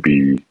to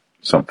be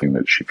something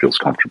that she feels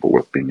comfortable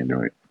with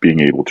being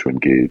able to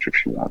engage if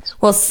she wants.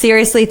 Well,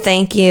 seriously,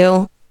 thank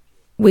you.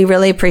 We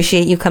really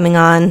appreciate you coming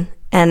on,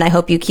 and I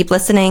hope you keep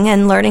listening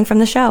and learning from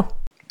the show.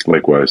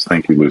 Likewise.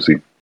 Thank you,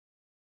 Lucy.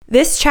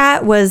 This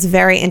chat was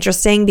very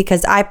interesting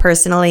because I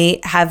personally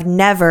have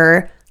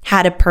never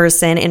had a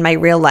person in my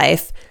real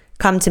life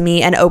come to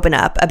me and open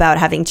up about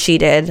having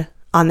cheated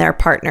on their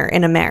partner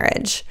in a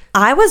marriage.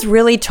 I was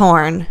really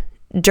torn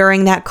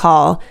during that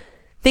call,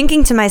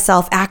 thinking to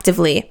myself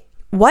actively,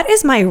 what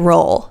is my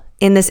role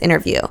in this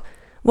interview?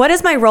 What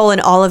is my role in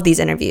all of these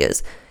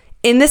interviews?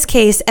 In this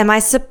case, am I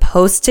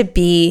supposed to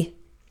be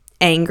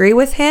angry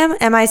with him?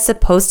 Am I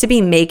supposed to be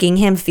making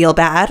him feel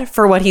bad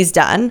for what he's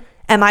done?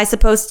 Am I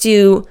supposed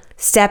to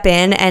step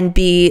in and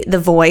be the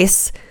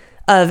voice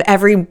of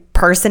every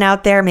person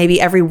out there,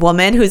 maybe every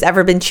woman who's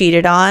ever been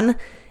cheated on?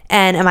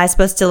 And am I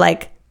supposed to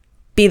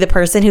be the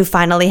person who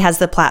finally has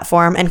the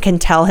platform and can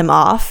tell him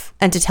off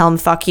and to tell him,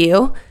 fuck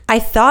you? I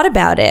thought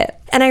about it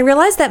and I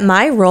realized that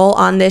my role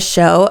on this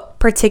show,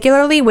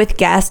 particularly with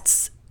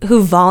guests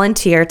who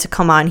volunteer to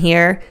come on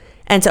here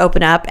and to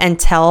open up and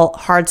tell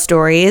hard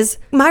stories,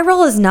 my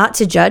role is not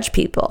to judge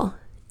people,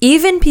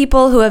 even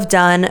people who have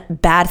done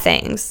bad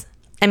things.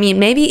 I mean,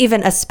 maybe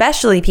even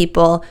especially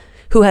people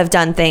who have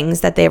done things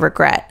that they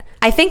regret.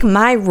 I think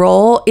my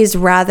role is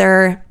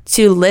rather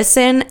to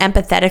listen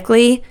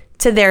empathetically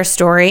to their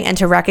story and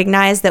to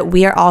recognize that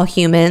we are all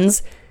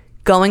humans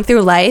going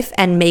through life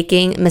and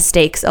making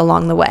mistakes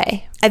along the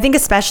way. I think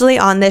especially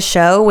on this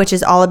show, which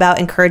is all about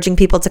encouraging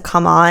people to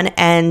come on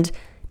and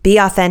be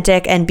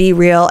authentic and be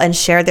real and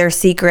share their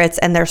secrets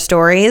and their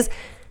stories,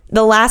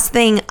 the last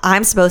thing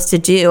I'm supposed to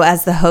do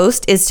as the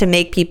host is to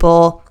make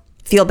people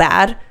feel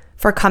bad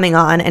for coming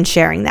on and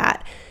sharing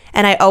that.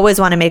 And I always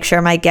want to make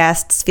sure my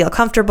guests feel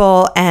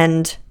comfortable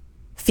and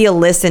feel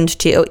listened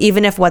to,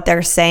 even if what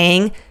they're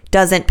saying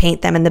doesn't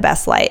paint them in the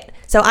best light.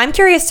 So I'm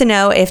curious to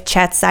know if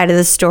Chet's side of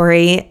the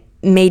story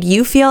made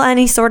you feel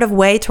any sort of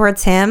way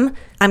towards him.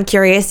 I'm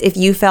curious if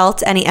you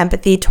felt any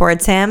empathy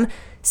towards him,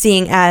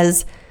 seeing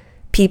as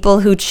people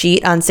who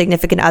cheat on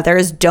significant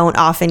others don't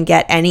often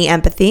get any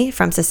empathy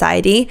from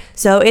society.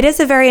 So it is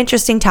a very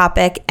interesting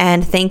topic,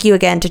 and thank you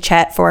again to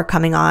Chet for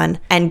coming on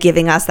and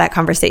giving us that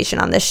conversation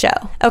on this show.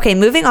 Okay,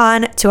 moving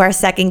on to our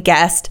second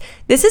guest.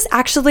 This is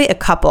actually a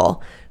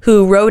couple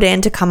who wrote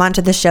in to come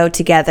onto the show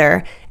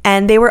together,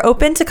 and they were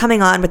open to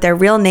coming on with their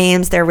real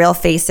names, their real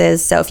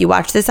faces. So if you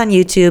watch this on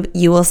YouTube,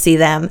 you will see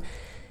them.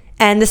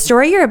 And the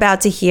story you're about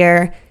to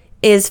hear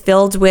is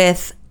filled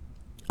with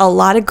a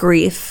lot of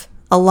grief,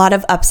 a lot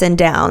of ups and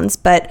downs,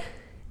 but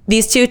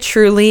these two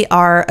truly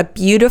are a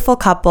beautiful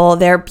couple.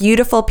 They're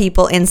beautiful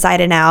people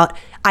inside and out.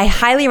 I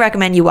highly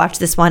recommend you watch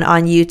this one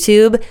on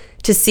YouTube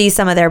to see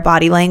some of their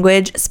body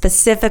language,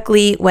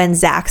 specifically when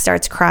Zach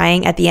starts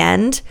crying at the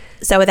end.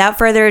 So without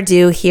further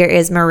ado, here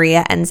is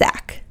Maria and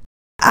Zach.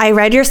 I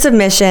read your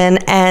submission,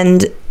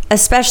 and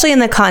especially in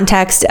the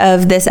context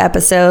of this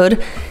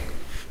episode,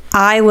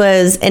 I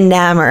was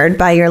enamored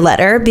by your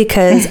letter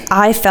because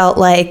I felt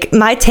like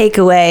my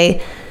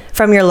takeaway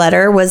from your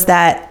letter was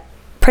that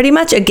pretty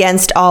much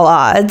against all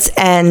odds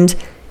and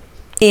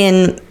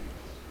in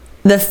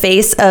the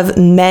face of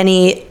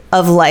many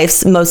of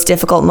life's most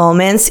difficult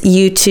moments,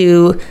 you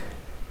two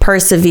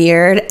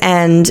persevered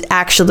and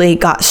actually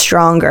got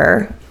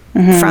stronger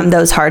from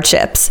those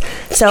hardships.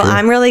 So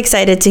I'm really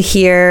excited to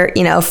hear,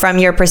 from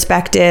your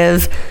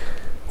perspective,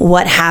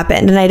 what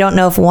happened. And I don't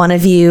know if one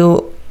of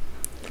you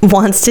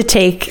wants to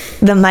take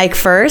the mic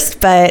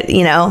first, but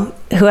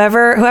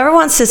whoever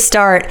wants to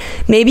start,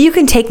 maybe you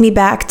can take me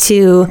back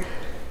to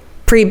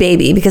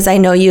pre-baby, because I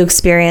know you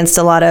experienced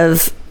a lot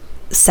of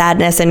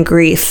sadness and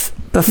grief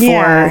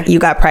before you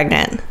got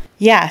pregnant.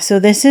 Yeah, so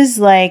this is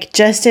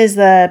just as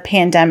the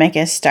pandemic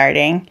is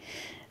starting.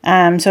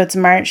 So it's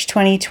March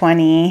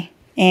 2020.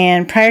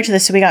 And prior to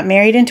this, so we got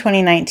married in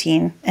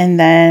 2019. And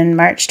then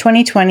March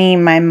 2020,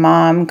 my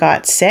mom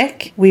got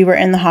sick. We were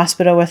in the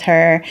hospital with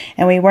her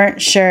and we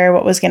weren't sure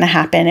what was going to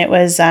happen. It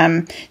was,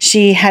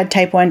 she had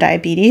type 1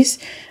 diabetes.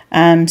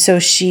 So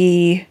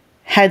she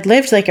had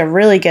lived a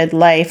really good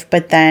life,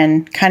 but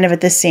then kind of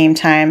at the same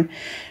time,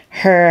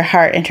 her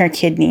heart and her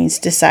kidneys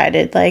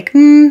decided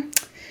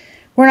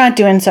we're not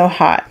doing so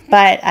hot.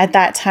 But at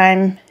that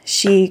time,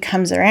 she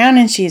comes around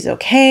and she's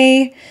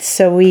okay.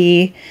 So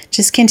we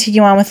just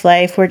continue on with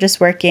life. We're just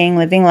working,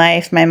 living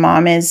life. My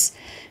mom is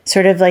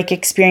sort of like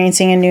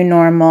experiencing a new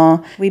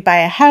normal. We buy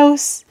a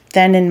house.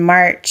 Then in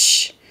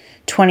March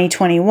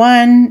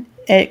 2021,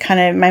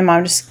 my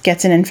mom just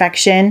gets an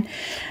infection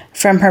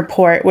from her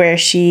port where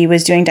she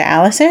was doing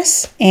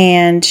dialysis,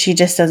 and she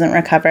just doesn't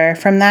recover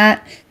from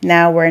that.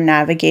 Now we're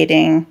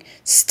navigating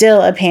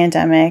still a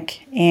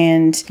pandemic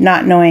and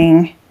not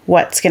knowing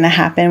what's going to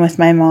happen with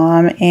my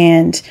mom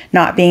and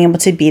not being able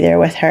to be there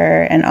with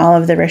her and all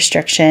of the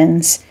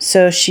restrictions.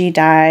 So she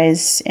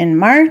dies in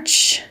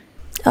March.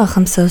 Oh,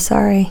 I'm so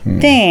sorry.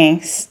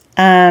 Thanks.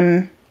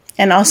 And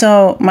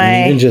also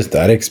even just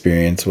that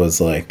experience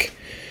was like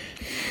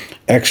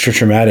extra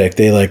traumatic.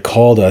 They like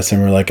called us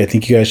and were like, I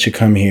think you guys should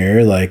come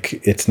here.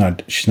 Like,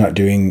 she's not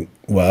doing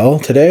well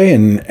today.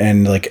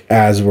 And like,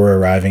 as we're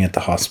arriving at the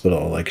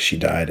hospital, like she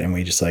died, and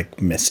we just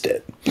like missed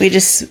it.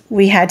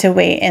 We had to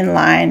wait in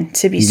line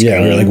to be screened.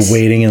 Yeah, we were like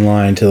waiting in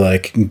line to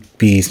like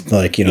be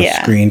like,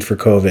 screened for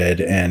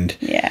COVID. And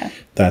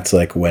that's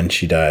like when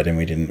she died, and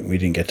we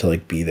didn't get to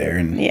like be there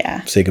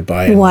and say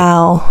goodbye. And,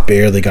 wow. like,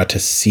 barely got to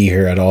see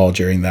her at all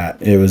during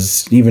that. It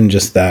was even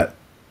just that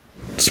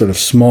sort of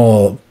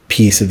small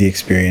piece of the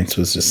experience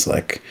was just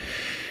like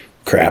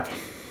crap.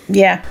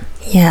 Yeah.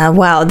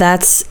 Wow,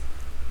 that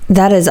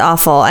is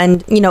awful.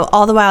 And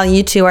all the while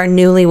you two are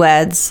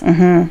newlyweds.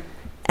 Mm-hmm.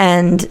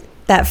 And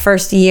that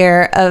first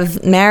year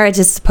of marriage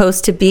is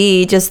supposed to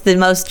be just the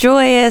most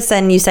joyous,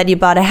 and you said you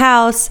bought a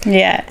house.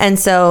 Yeah. And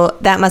so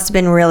that must have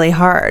been really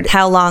hard.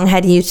 How long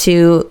had you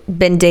two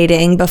been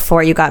dating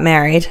before you got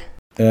married?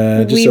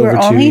 We were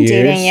only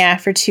dating,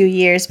 for 2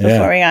 years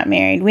before we got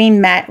married. We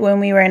met when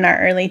we were in our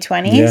early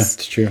 20s. Yeah,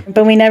 it's true.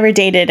 But we never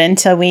dated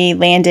until we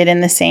landed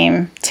in the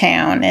same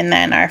town, and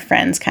then our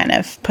friends kind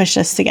of pushed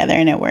us together,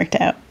 and it worked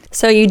out.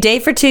 So you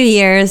date for 2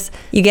 years,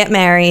 you get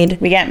married.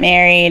 We get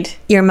married.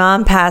 Your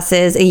mom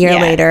passes a year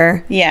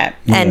later. Yeah.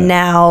 And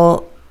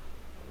now,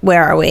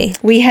 where are we?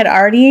 We had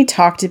already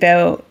talked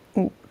about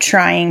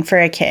trying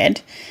for a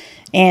kid.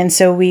 And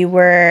so we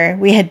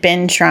had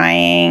been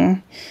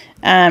trying.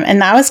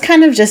 And that was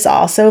kind of just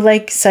also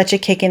like such a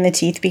kick in the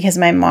teeth, because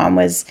my mom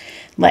was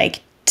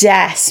like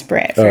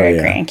desperate for a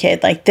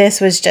grandkid. Like,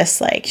 this was just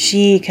like,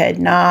 she could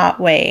not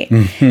wait.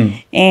 Mm-hmm.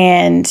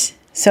 And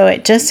so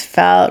it just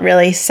felt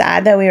really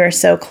sad that we were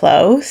so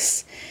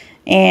close.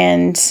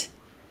 And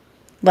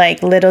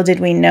like, little did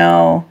we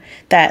know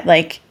that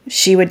like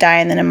she would die,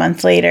 and then a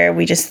month later,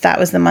 that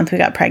was the month we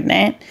got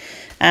pregnant.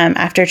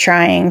 After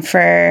trying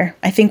for,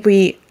 I think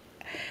we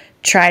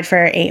tried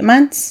for 8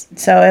 months.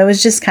 So it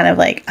was just kind of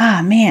like,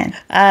 man.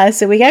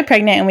 So we got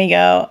pregnant, and we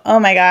go, oh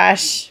my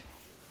gosh,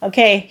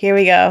 okay, here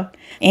we go.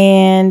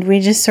 And we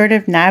just sort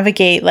of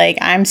navigate, like,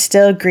 I'm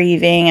still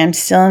grieving, I'm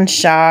still in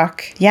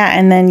shock. Yeah,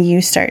 and then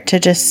you start to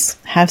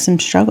just have some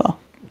struggle.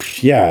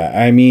 Yeah,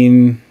 I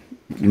mean,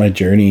 my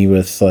journey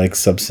with like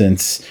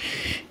substance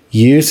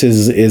use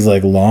is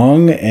like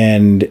long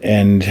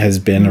and has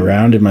been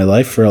around in my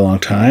life for a long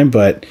time,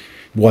 but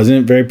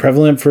wasn't very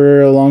prevalent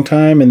for a long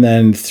time. And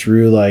then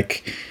through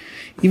like,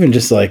 even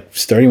just like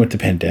starting with the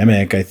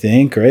pandemic, I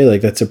think, right?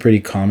 Like, that's a pretty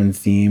common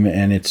theme,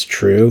 and it's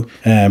true.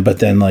 But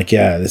then like,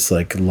 this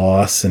like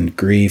loss and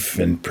grief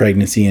and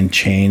pregnancy and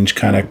change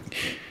kind of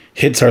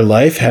hits our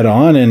life head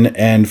on,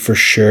 and for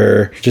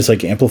sure just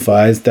like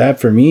amplifies that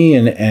for me,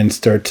 and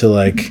start to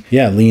like,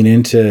 lean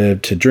into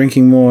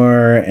drinking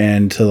more,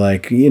 and to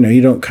like,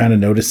 you don't kind of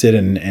notice it,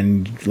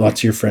 and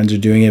lots of your friends are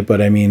doing it.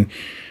 But I mean,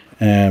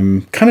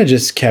 kind of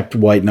just kept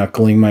white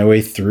knuckling my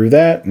way through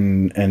that,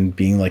 and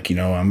being like,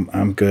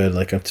 I'm good,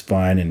 like it's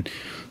fine, and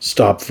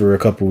stop for a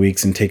couple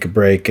weeks and take a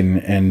break,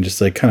 and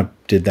just like kind of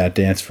did that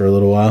dance for a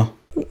little while.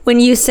 When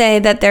you say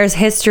that there's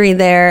history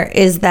there,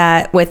 is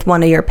that with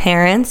one of your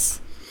parents?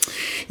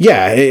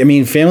 Yeah, I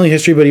mean, family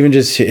history, but even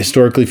just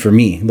historically for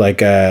me,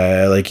 like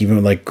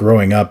even like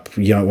growing up,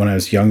 when I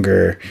was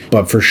younger.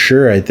 But for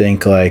sure, I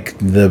think like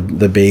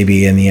the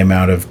baby and the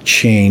amount of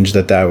change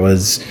that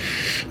was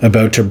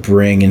about to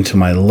bring into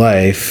my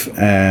life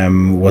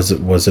was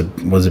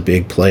a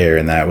big player,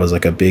 and that was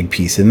like a big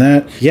piece in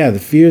that. Yeah, the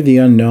fear of the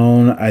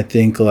unknown. I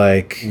think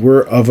like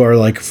we're of our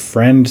like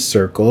friend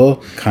circle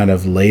kind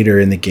of later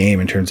in the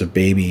game in terms of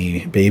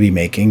baby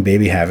making,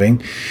 baby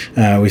having.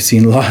 We've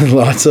seen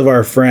lots of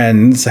our friends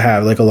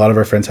have like, a lot of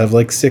our friends have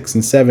like 6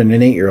 and 7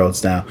 and 8 year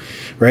olds now,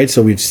 right?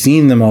 So we've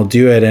seen them all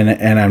do it,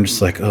 and I'm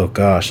just like, oh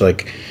gosh,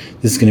 like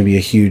this is going to be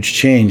a huge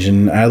change,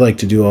 and I like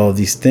to do all of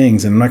these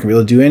things, and I'm not gonna be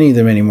able to do any of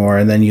them anymore.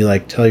 And then you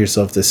like tell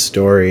yourself this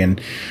story, and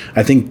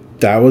I think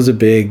that was a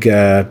big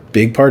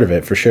part of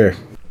it for sure.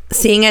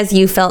 Seeing as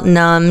you felt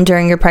numb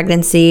during your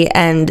pregnancy,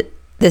 and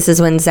this is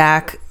when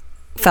Zach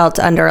felt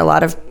under a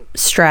lot of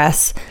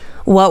stress,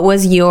 what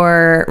was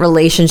your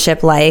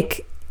relationship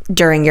like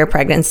during your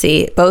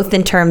pregnancy, both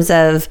in terms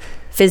of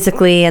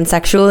physically and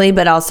sexually,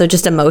 but also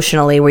just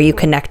emotionally? Were you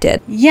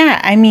connected? Yeah,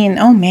 I mean,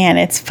 oh man,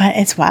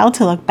 it's wild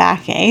to look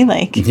back,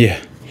 Like,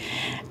 yeah,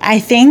 I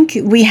think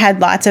we had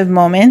lots of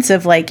moments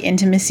of like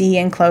intimacy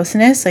and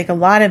closeness, like a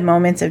lot of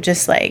moments of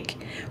just like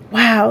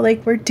wow,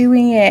 like we're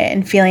doing it,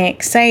 and feeling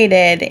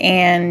excited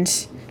and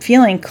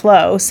feeling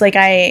close.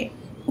 Like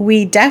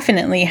we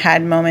definitely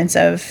had moments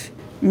of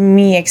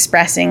me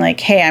expressing like,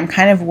 hey, I'm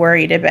kind of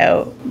worried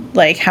about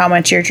like how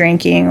much you're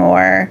drinking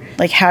or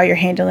like how you're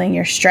handling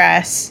your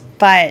stress.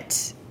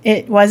 But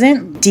it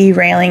wasn't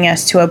derailing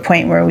us to a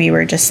point where we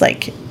were just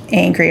like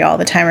angry all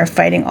the time or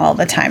fighting all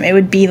the time. It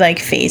would be like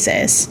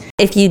phases.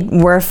 If you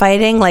were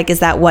fighting, like, is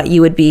that what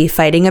you would be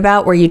fighting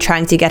about? Were you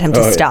trying to get him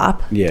to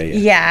stop?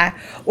 Yeah.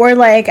 Or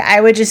like, I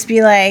would just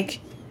be like,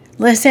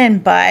 listen,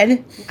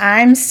 bud,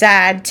 I'm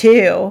sad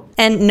too.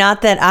 And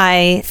not that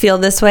I feel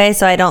this way,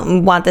 so I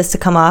don't want this to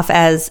come off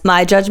as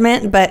my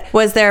judgment, but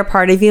was there a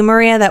part of you,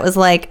 Maria, that was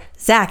like,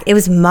 Zach, it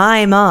was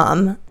my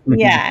mom?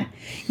 Yeah.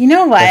 You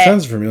know what? That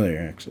sounds familiar,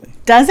 actually.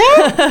 Does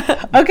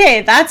it?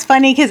 Okay, that's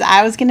funny because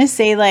I was going to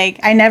say, like,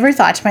 I never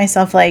thought to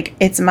myself, like,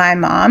 it's my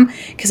mom.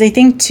 Because I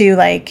think, too,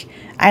 like,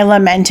 I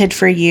lamented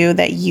for you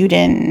that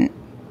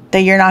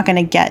you're not going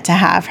to get to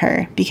have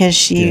her because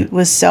she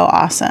was so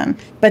awesome.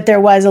 But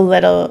there was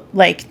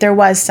there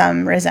was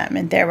some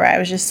resentment there where I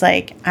was just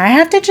like, I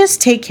have to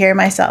just take care of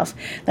myself.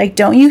 Like,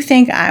 don't you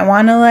think I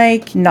want to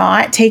like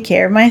not take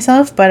care of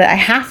myself? But I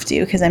have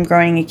to because I'm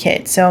growing a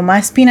kid. So it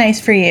must be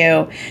nice for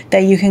you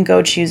that you can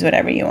go choose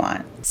whatever you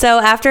want. So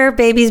after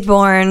baby's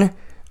born,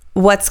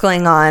 what's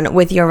going on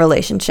with your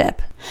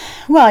relationship?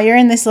 Well, you're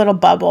in this little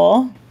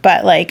bubble,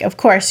 but like, of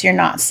course, you're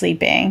not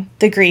sleeping.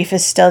 The grief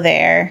is still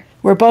there.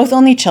 We're both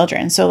only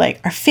children, so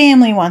like our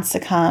family wants to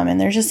come, and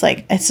they're just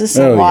like, it's just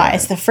a lot. Yeah.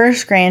 It's the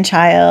first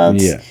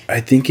grandchild. Yeah, I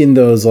think in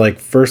those like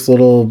first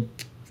little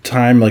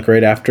time, like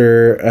right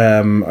after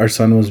our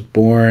son was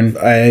born,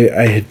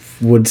 I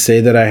would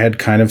say that I had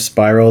kind of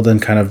spiraled and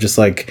kind of just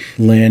like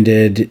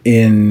landed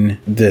in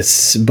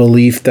this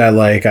belief that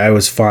like I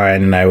was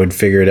fine and I would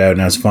figure it out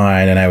and I was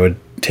fine and I would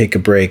take a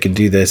break and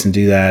do this and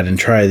do that and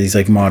try these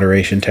like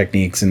moderation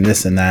techniques and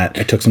this and that.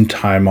 I took some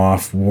time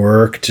off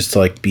work just to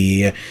like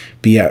be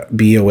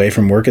away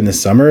from work in the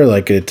summer,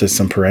 like to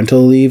some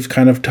parental leave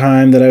kind of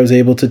time that I was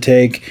able to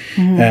take.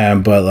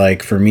 But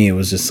like for me, it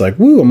was just like,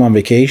 woo, I'm on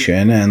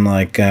vacation and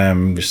like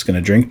I'm just gonna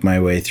drink my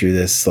way through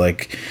this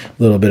like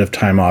little bit of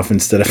time off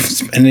instead of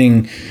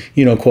spending,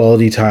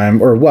 quality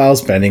time or while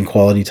spending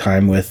quality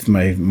time with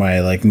my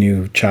like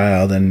new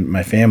child and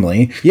my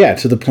family. Yeah,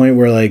 to the point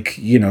where like,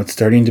 it's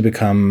starting to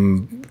become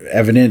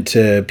evident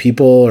to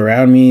people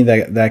around me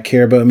that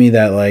care about me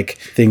that like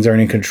things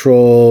aren't in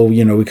control.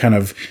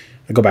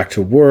 I go back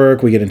to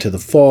work, we get into the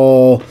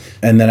fall,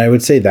 and then I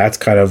would say that's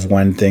kind of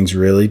when things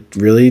really,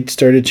 really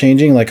started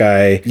changing. Like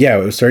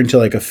it was starting to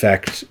like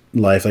affect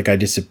life. Like I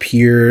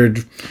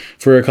disappeared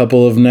for a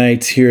couple of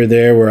nights here or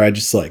there where I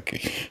just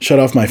like shut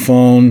off my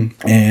phone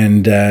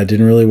and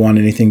didn't really want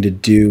anything to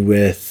do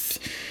with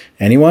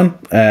anyone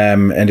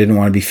and didn't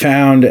want to be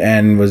found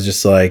and was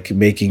just like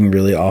making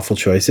really awful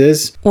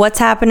choices. What's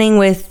happening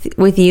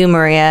with you,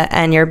 Maria,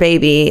 and your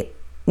baby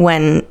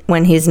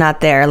when he's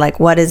not there? Like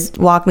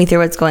walk me through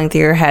what's going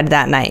through your head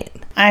that night.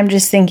 I'm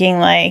just thinking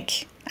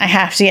like, I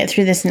have to get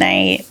through this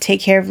night, take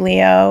care of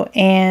Leo,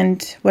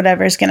 and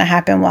whatever's going to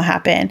happen will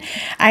happen.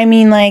 I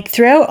mean, like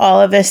throughout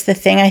all of this, the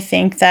thing I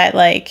think that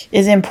like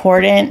is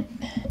important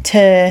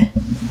to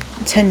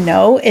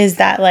know is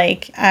that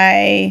like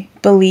I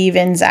believe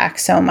in Zach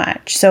so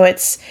much. So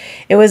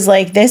it was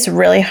like this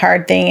really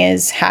hard thing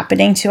is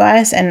happening to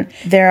us, and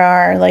there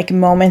are like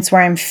moments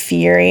where I'm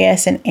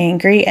furious and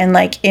angry, and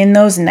like in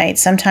those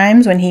nights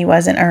sometimes when he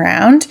wasn't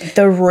around,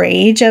 the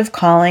rage of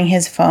calling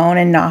his phone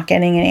and not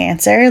getting an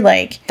answer,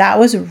 like that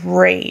was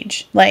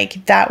rage.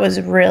 Like that was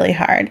really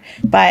hard.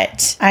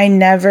 But I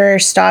never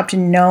stopped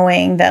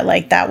knowing that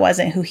like that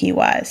wasn't who he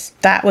was.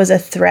 That was a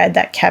thread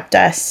that kept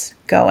us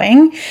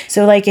going.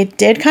 So like it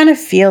did kind of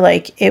feel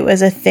like it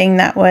was a thing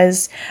that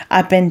was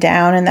up and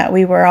down and that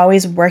we were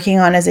always working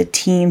on as a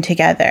team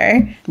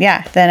together.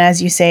 Yeah, then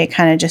as you say, it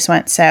kind of just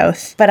went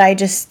south. But I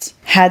just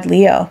had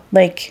Leo.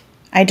 Like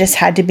I just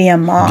had to be a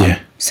mom. Yeah.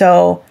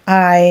 So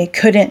I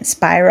couldn't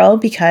spiral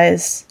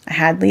because I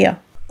had Leo.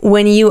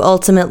 When you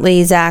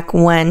ultimately, Zach,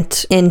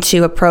 went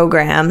into a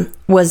program,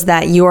 was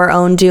that your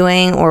own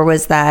doing, or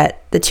was that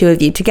the two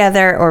of you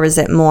together, or was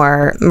it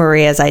more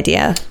Maria's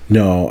idea?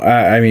 No,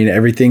 I mean,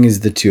 everything is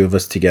the two of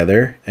us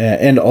together.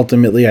 And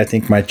ultimately, I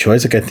think my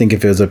choice, like I think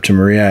if it was up to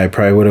Maria, I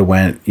probably would have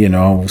went,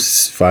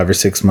 5 or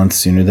 6 months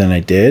sooner than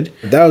I did.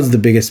 That was the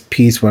biggest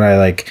piece when I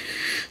like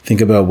think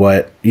about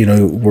what,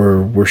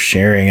 we're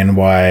sharing and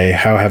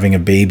how having a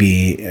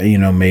baby,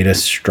 made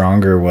us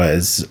stronger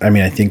was, I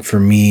mean, I think for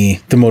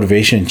me, the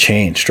motivation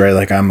changed, right?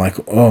 Like, I'm like,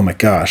 oh my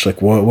gosh,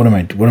 like what am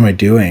I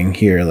doing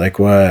here? Like,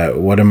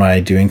 what am I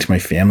doing to my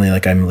family?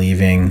 Like, I'm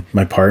leaving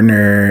my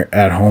partner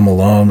at home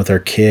alone with our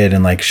kid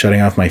and like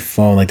shutting off my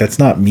phone. Like, that's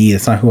not me.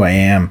 That's not who I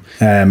am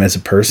as a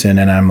person.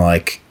 And I'm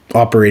like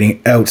operating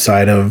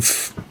outside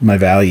of my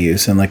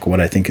values and like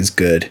what I think is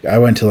good. I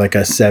went to like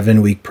a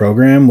 7-week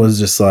program, was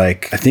just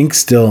like, I think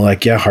still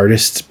like,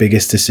 hardest,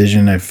 biggest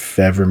decision I've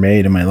ever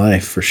made in my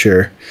life for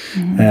sure.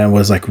 Mm-hmm. And it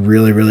was like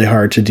really, really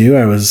hard to do.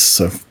 I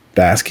was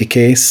basket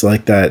case,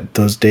 like that,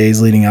 those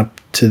days leading up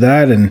to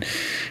that, and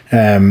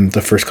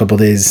the first couple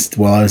of days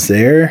while I was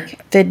there.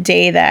 The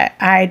day that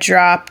I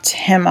dropped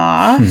him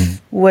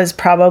off was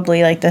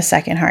probably like the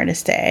second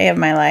hardest day of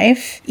my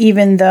life,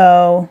 even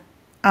though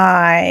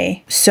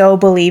I so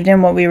believed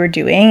in what we were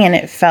doing and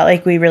it felt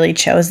like we really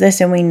chose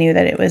this and we knew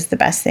that it was the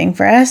best thing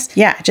for us.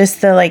 Yeah,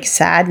 just the like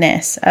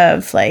sadness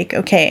of like,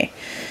 okay,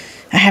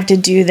 I have to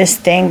do this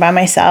thing by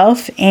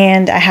myself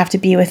and I have to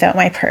be without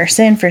my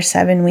person for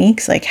 7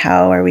 weeks. Like,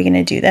 how are we going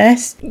to do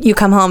this? You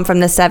come home from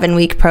the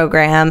 7-week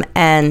program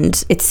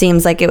and it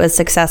seems like it was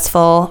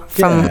successful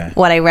from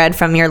what I read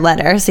from your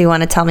letter. So you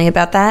want to tell me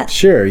about that?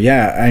 Sure.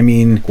 Yeah. I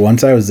mean,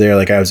 once I was there,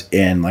 like I was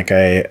in, like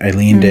I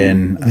leaned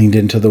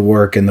into the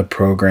work and the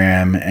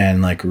program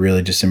and like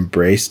really just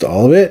embraced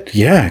all of it.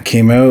 Yeah.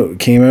 Came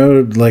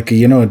out like,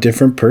 you know, a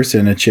different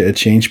person, a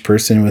changed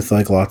person with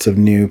like lots of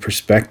new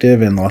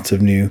perspective and lots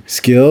of new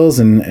skills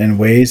and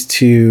ways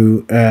to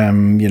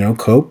you know,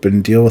 cope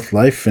and deal with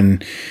life,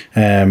 and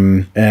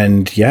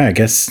yeah, I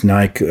guess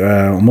like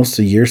almost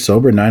a year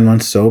sober, 9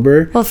 months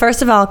sober. Well,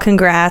 first of all,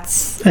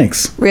 congrats.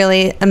 Thanks.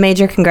 Really, a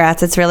major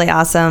congrats. It's really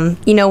awesome.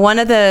 You know, one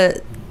of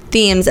the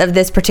themes of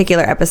this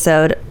particular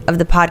episode of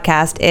the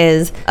podcast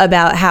is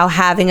about how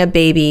having a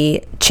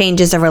baby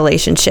changes a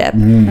relationship.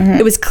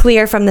 It was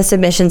clear from the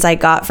submissions I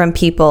got from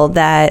people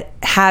that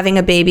having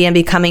a baby and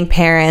becoming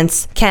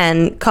parents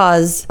can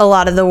cause a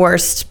lot of the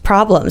worst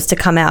problems to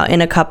come out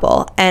in a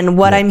couple. And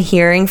what I'm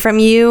hearing from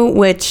you,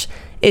 which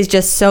is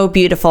just so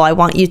beautiful. I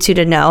want you two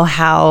to know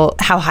how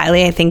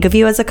highly I think of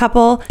you as a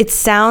couple. It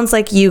sounds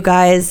like you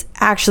guys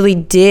actually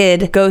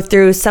did go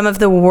through some of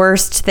the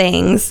worst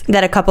things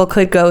that a couple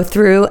could go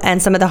through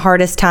and some of the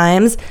hardest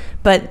times,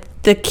 but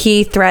the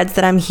key threads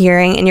that I'm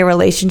hearing in your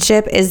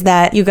relationship is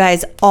that you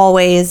guys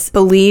always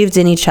believed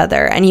in each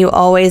other and you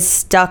always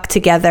stuck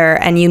together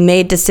and you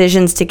made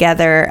decisions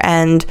together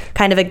and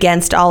kind of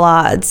against all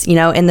odds, you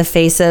know, in the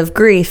face of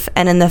grief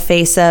and in the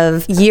face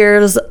of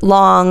years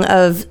long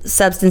of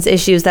substance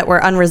issues that were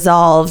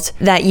unresolved,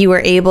 that you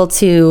were able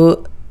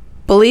to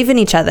believe in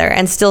each other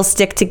and still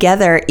stick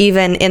together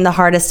even in the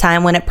hardest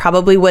time when it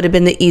probably would have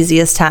been the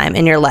easiest time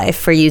in your life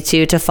for you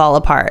two to fall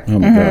apart. Oh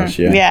my gosh,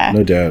 yeah.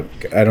 No doubt.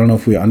 I don't know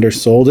if we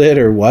undersold it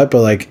or what, but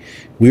like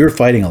we were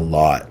fighting a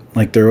lot.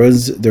 Like there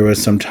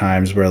was some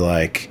times where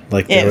like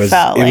it was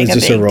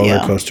just a roller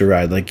coaster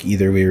ride. Like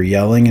either we were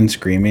yelling and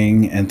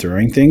screaming and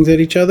throwing things at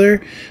each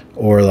other,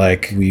 or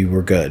like we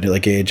were good.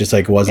 Like it just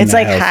like wasn't. It's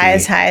like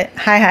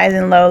high highs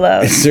and low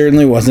lows. It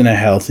certainly wasn't a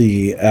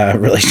healthy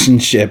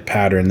relationship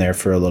pattern there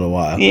for a little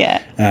while.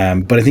 Yeah.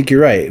 But I think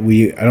you're right.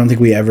 I don't think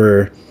we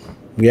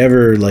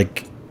ever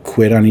like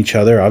quit on each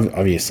other.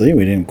 Obviously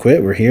we didn't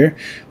quit. We're here,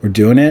 we're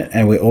doing it,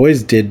 and we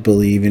always did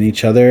believe in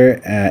each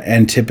other,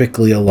 and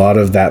typically a lot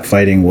of that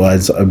fighting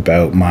was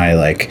about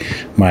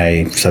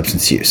my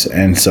substance use.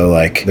 And so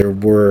like there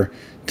were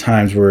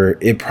times where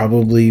it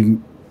probably,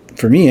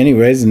 for me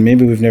anyways, and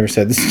maybe we've never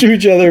said this to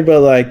each other, but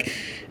like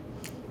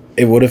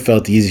it would have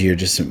felt easier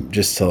just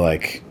to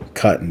like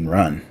cut and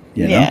run,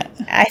 you know? Yeah.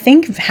 I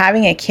think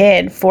having a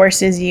kid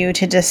forces you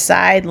to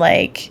decide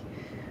like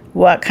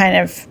what kind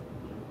of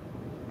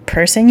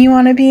person you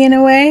want to be in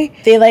a way.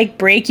 They like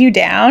break you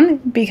down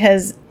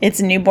because it's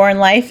newborn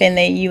life and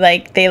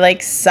they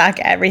suck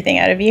everything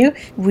out of you.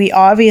 We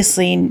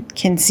obviously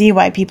can see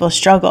why people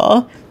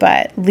struggle,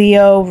 but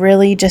Leo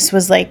really just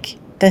was like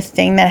the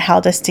thing that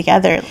held us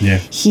together. Yeah.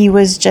 He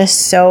was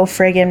just so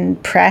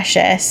friggin'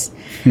 precious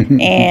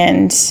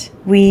and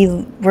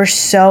we were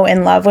so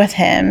in love with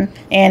him,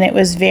 and it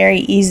was very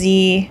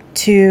easy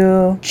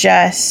to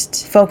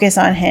just focus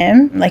on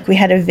him. Like we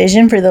had a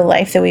vision for the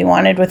life that we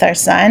wanted with our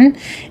son,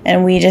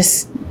 and we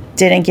just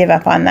didn't give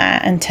up on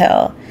that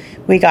until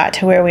we got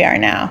to where we are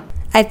now.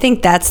 I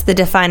think that's the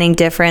defining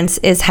difference,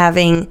 is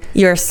having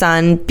your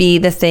son be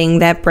the thing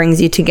that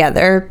brings you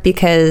together,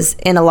 because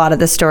in a lot of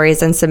the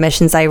stories and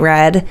submissions I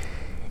read,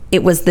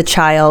 it was the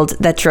child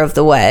that drove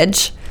the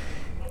wedge.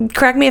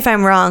 Correct me if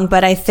I'm wrong,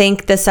 but I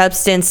think the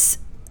substance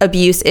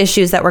abuse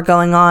issues that were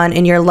going on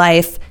in your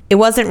life, it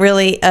wasn't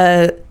really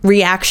a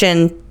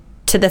reaction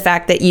to the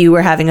fact that you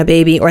were having a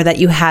baby or that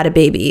you had a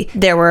baby.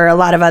 There were a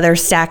lot of other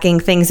stacking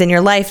things in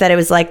your life that it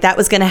was like that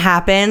was going to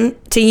happen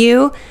to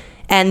you.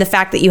 And the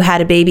fact that you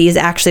had a baby is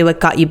actually what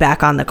got you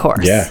back on the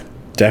course. Yeah,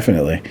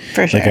 definitely.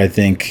 For sure. Like I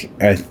think,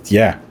 I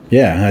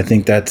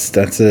think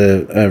that's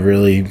a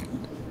really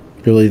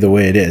the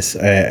way it is.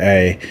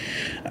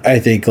 I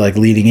think like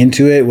leading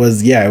into it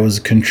was, it was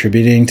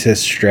contributing to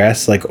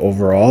stress like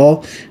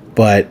overall,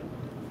 but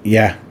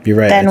yeah, you're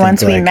right. Then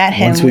once we met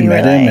him,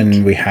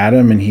 and we had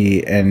him and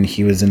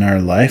he was in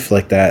our life,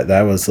 like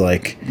that was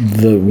like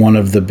the one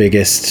of the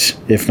biggest,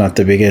 if not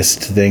the biggest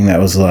thing that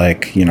was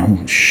like, you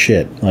know,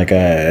 shit, like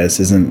this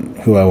isn't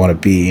who I want to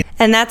be.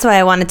 And that's why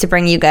I wanted to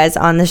bring you guys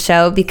on the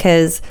show,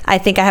 because I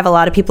think I have a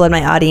lot of people in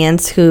my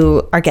audience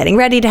who are getting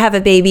ready to have a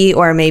baby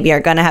or maybe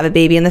are going to have a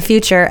baby in the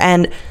future.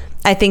 And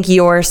I think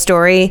your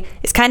story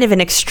is kind of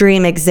an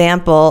extreme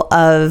example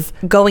of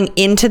going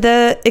into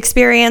the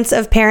experience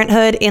of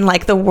parenthood in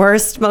like the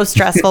worst, most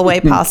stressful way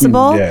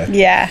possible.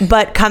 Yeah.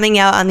 But coming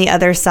out on the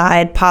other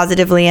side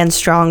positively and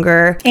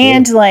stronger.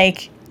 And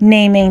like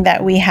naming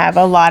that we have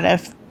a lot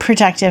of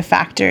protective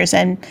factors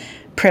and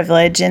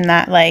privilege in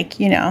that, like,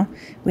 you know,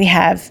 we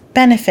have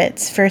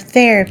benefits for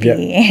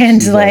therapy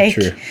and like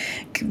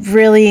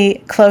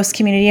really close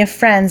community of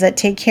friends that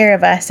take care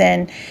of us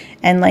and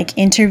like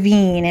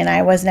intervene, and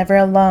I was never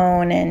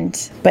alone.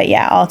 But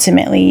yeah,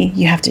 ultimately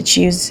you have to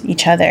choose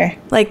each other.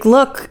 Like,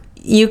 look,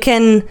 you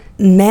can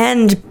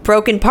mend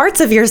broken parts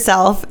of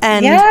yourself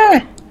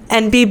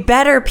and be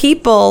better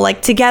people,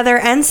 like together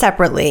and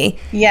separately.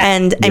 Yeah.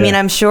 And I mean,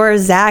 I'm sure,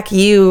 Zach,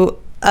 you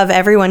of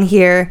everyone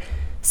here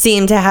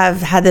seem to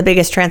have had the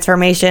biggest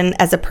transformation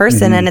as a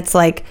person. And it's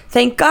like,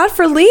 thank God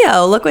for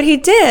Leo. Look what he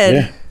did.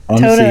 Yeah.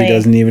 Honestly, he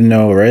doesn't even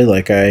know, right?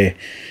 Like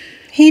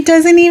he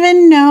doesn't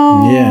even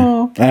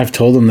know. Yeah. I've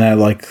told him that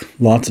like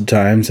lots of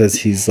times, as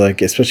he's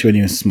like, especially when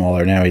he was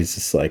smaller. Now he's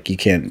just like, you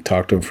can't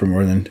talk to him for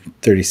more than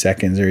 30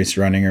 seconds or he's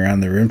running around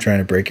the room trying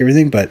to break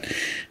everything. But,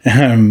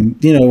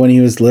 you know, when he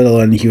was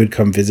little and he would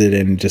come visit,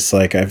 and just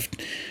like, I've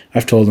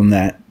told him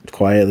that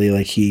quietly,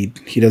 like he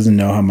doesn't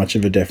know how much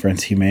of a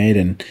difference he made,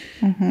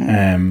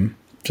 and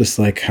just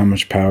like how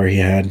much power he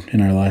had in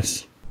our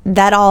lives.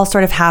 That all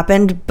sort of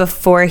happened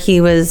before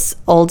he was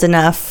old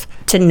enough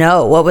to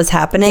know what was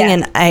happening.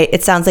 And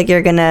it sounds like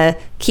you're gonna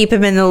keep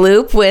him in the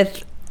loop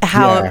with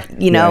how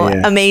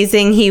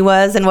amazing he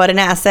was and what an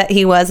asset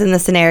he was in the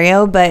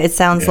scenario. But it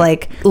sounds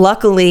like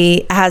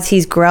luckily, as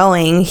he's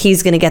growing,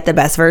 he's gonna get the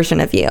best version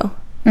of you.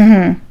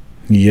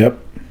 Yep.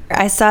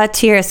 I saw a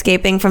tear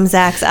escaping from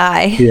Zach's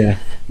eye. Yeah.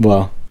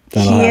 Well,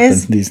 that'll happen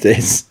these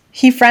days.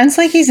 He fronts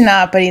like he's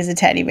not, but he's a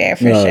teddy bear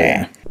for sure.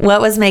 Yeah. What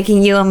was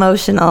making you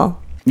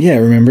emotional? Yeah,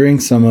 remembering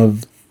some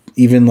of,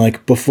 even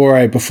like before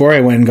I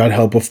went and got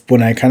help,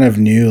 when I kind of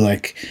knew,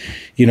 like,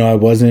 you know, I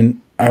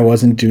wasn't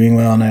doing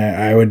well, and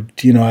I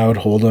would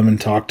hold him and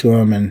talk to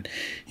him, and,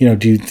 you know,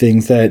 do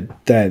things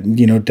that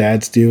you know,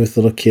 dads do with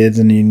little kids,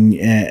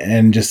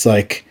 and just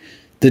like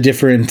the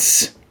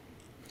difference,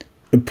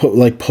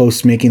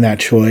 post making that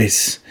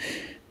choice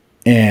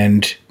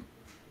and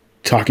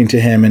talking to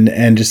him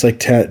and just like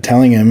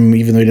telling him,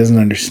 even though he doesn't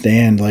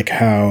understand, like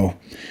how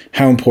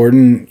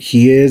important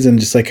he is, and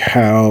just like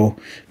how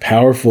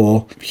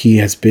powerful he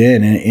has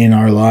been in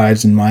our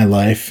lives, in my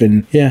life.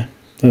 And I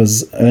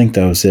think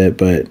that was it.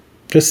 But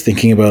just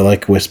thinking about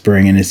like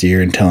whispering in his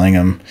ear and telling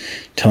him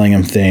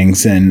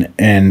things, and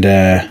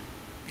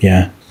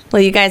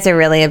Well, you guys are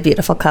really a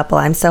beautiful couple.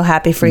 I'm so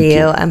happy for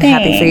you. I'm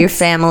happy for your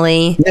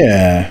family.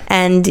 Yeah.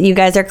 And you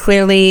guys are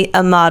clearly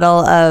a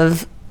model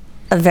of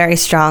a very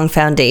strong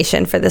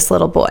foundation for this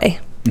little boy.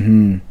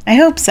 I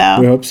hope so.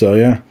 We hope so,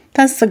 yeah.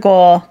 That's the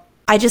goal.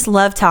 I just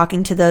love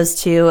talking to those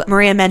two.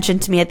 Maria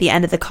mentioned to me at the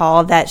end of the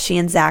call that she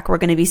and Zach were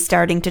going to be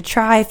starting to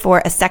try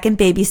for a second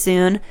baby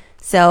soon.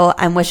 So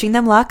I'm wishing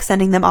them luck,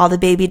 sending them all the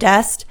baby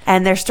dust.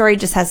 And their story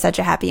just has such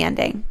a happy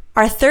ending.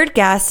 Our third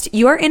guest,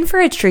 you are in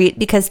for a treat,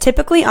 because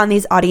typically on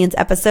these audience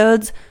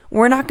episodes,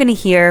 we're not going to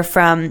hear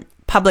from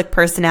public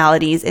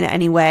personalities in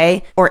any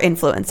way or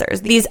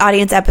influencers. These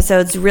audience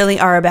episodes really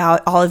are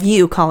about all of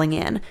you calling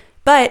in.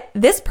 But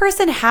this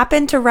person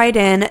happened to write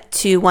in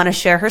to want to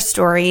share her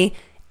story,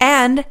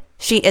 and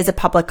she is a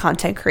public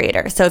content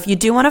creator. So if you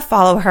do want to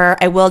follow her,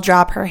 I will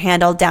drop her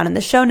handle down in the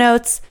show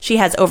notes. She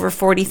has over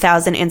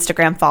 40,000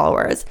 Instagram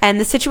followers. And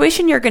the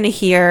situation you're going to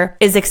hear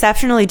is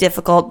exceptionally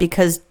difficult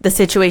because the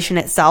situation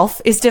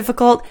itself is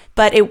difficult,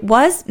 but it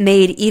was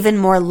made even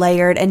more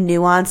layered and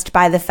nuanced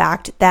by the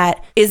fact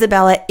that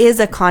Isabella is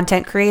a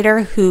content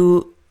creator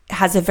who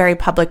has a very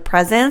public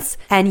presence,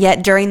 and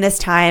yet during this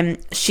time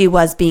she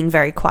was being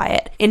very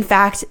quiet. In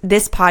fact,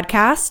 this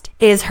podcast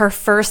is her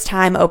first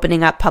time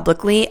opening up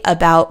publicly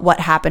about what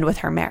happened with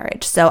her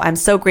marriage. So I'm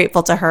so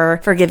grateful to her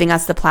for giving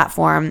us the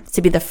platform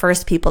to be the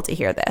first people to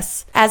hear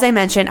this. As I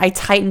mentioned, I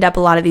tightened up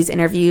a lot of these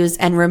interviews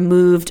and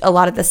removed a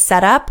lot of the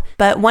setup,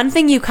 but one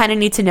thing you kind of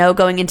need to know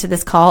going into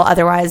this call,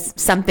 otherwise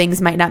some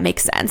things might not make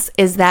sense,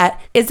 is that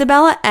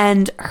Isabella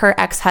and her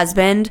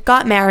ex-husband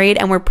got married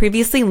and were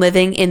previously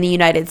living in the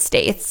United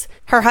States.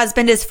 Her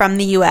husband is from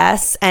the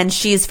US and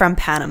she's from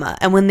Panama.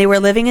 And when they were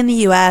living in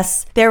the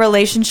US, their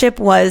relationship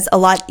was a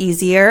lot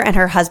easier and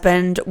her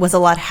husband was a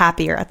lot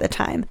happier at the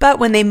time. But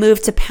when they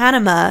moved to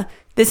Panama,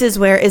 this is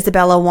where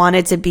Isabella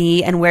wanted to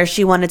be and where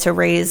she wanted to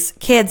raise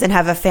kids and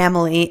have a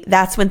family.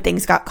 That's when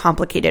things got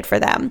complicated for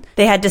them.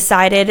 They had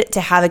decided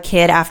to have a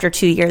kid after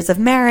 2 years of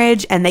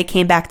marriage, and they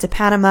came back to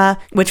Panama,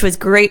 which was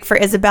great for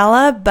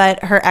Isabella,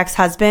 but her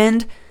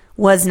ex-husband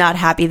was not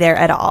happy there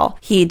at all.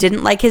 He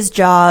didn't like his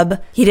job.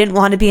 He didn't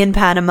want to be in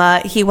Panama.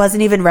 He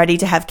wasn't even ready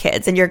to have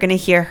kids. And you're going to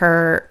hear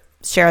her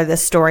share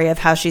this story of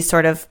how she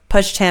sort of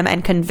pushed him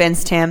and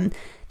convinced him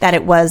that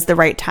it was the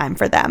right time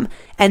for them.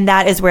 And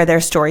that is where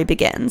their story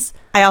begins.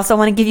 I also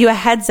want to give you a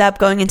heads up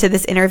going into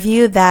this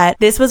interview that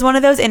this was one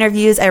of those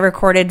interviews I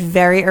recorded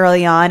very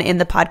early on in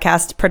the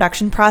podcast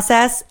production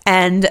process.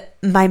 And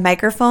my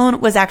microphone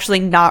was actually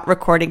not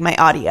recording my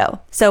audio.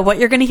 So what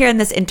you're going to hear in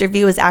this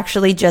interview is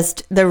actually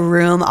just the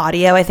room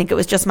audio. I think it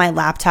was just my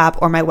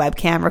laptop or my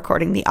webcam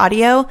recording the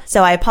audio.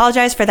 So I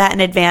apologize for that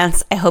in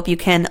advance. I hope you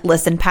can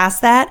listen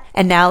past that.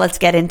 And now let's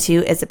get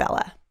into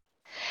Isabella.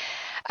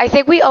 I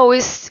think we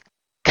always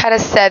kind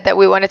of said that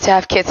we wanted to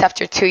have kids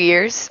after 2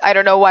 years. I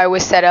don't know why we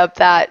set up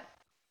that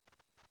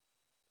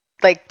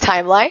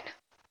timeline,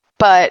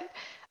 but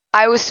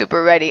I was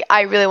super ready.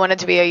 I really wanted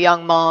to be a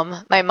young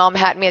mom. My mom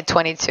had me at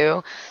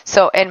 22.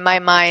 So in my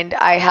mind,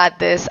 I had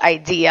this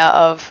idea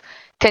of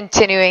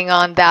continuing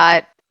on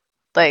that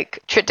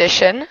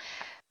tradition.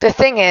 The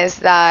thing is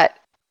that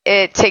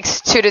it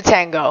takes two to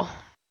tango,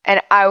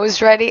 and I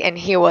was ready and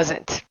he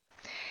wasn't.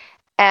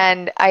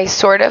 And I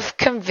sort of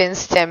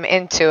convinced him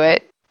into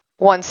it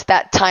once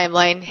that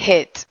timeline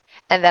hit,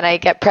 and then I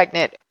get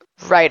pregnant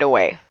right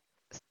away.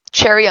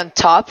 Cherry on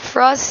top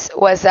for us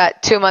was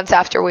that 2 months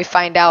after we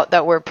find out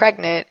that we're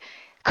pregnant,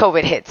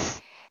 COVID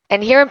hits.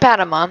 And here in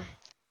Panama,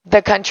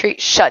 the country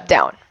shut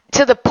down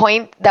to the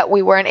point that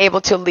we weren't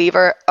able to leave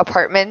our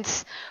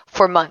apartments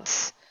for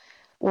months.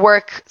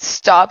 Work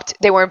stopped.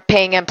 They weren't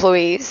paying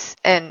employees,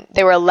 and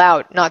they were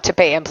allowed not to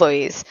pay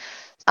employees.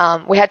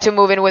 We had to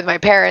move in with my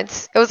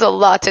parents. It was a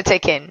lot to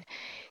take in.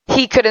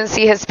 He couldn't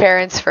see his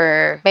parents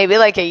for maybe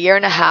a year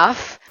and a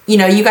half. You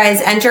know, you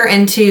guys enter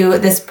into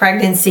this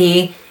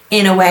pregnancy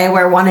in a way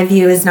where one of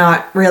you is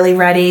not really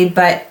ready,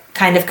 but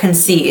kind of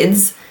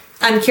concedes.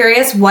 I'm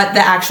curious what the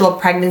actual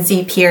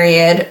pregnancy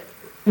period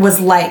was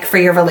like for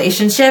your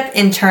relationship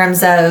in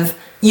terms of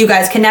you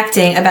guys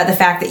connecting about the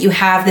fact that you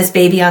have this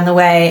baby on the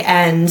way.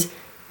 And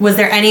was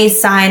there any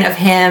sign of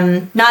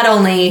him not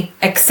only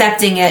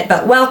accepting it,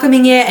 but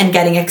welcoming it and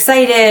getting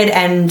excited?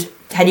 And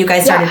had you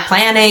guys started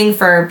planning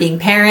for being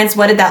parents?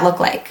 What did that look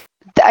like?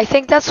 I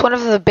think that's one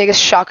of the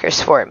biggest shockers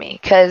for me,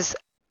 because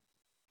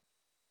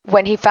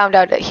when he found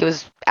out that he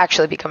was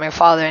actually becoming a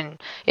father and,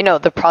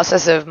 the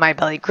process of my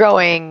belly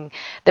growing,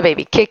 the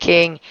baby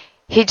kicking,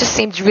 he just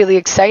seemed really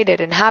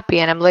excited and happy.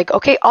 And I'm like,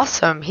 okay,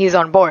 awesome. He's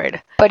on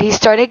board. But he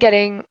started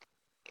getting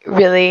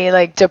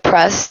really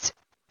depressed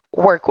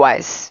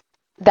work-wise.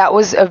 That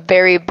was a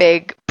very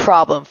big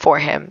problem for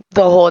him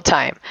the whole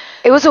time.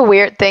 It was a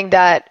weird thing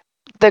that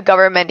the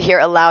government here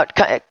allowed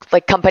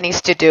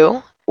companies to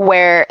do,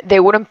 where they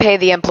wouldn't pay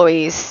the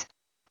employees,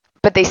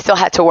 but they still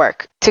had to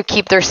work to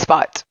keep their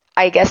spot.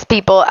 I guess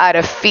people out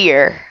of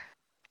fear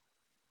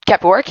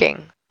kept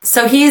working.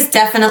 So he is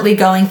definitely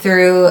going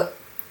through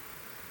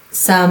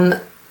some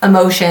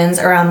emotions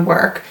around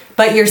work,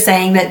 but you're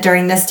saying that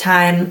during this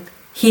time,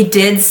 he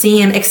did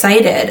seem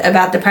excited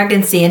about the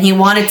pregnancy and he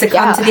wanted to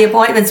come to the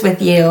appointments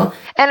with you.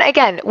 And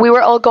again, we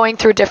were all going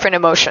through different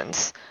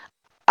emotions.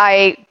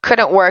 I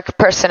couldn't work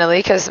personally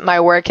because my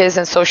work is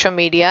in social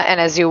media. And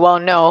as you well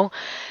know,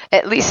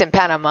 at least in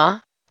Panama,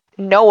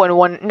 no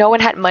one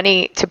had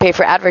money to pay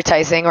for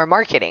advertising or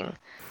marketing.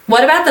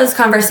 What about those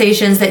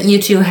conversations that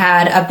you two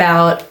had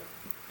about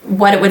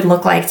what it would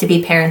look like to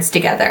be parents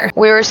together?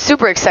 We were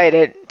super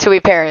excited to be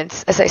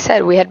parents. As I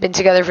said, we had been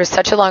together for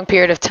such a long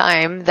period of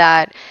time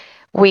that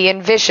we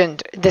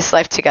envisioned this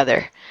life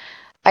together.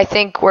 I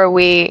think where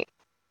we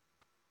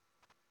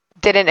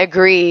didn't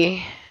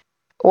agree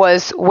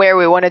was where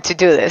we wanted to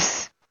do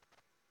this.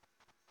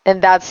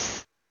 And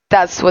that's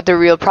what the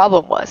real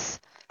problem was.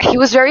 He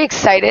was very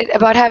excited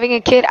about having a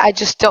kid. I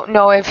just don't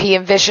know if he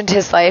envisioned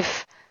his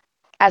life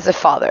as a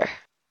father,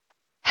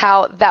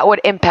 how that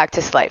would impact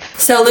his life.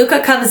 So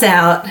Luca comes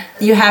out,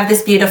 you have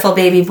this beautiful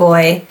baby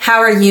boy. How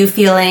are you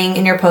feeling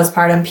in your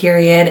postpartum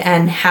period,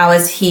 and how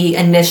is he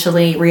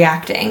initially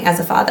reacting as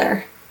a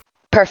father?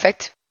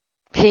 Perfect.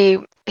 He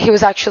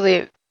was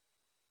actually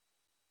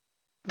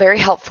very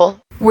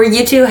helpful. Were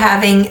you two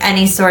having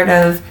any sort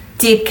of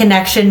deep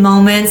connection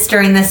moments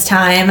during this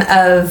time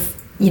of,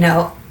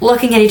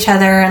 looking at each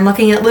other and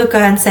looking at Luca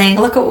and saying,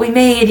 look what we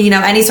made,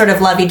 any sort of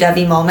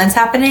lovey-dovey moments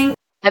happening?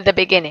 At the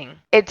beginning,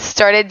 it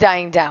started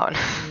dying down.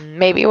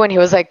 Maybe when he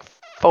was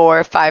 4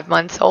 or 5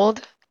 months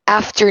old.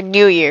 After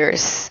New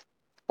Year's,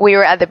 we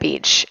were at the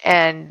beach.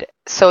 And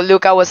so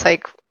Luca was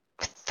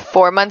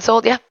 4 months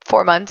old. Yeah,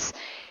 4 months.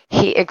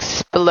 He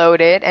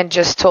exploded and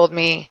just told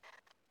me,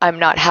 I'm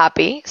not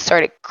happy.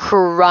 Started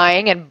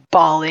crying and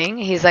bawling.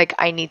 He's like,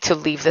 I need to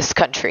leave this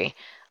country.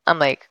 I'm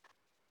like,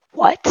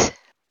 what?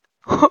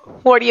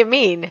 What do you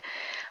mean?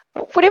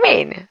 What do you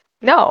mean?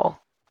 No.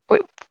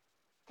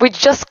 We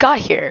just got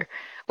here.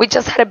 We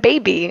just had a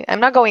baby.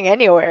 I'm not going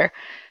anywhere.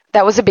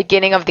 That was the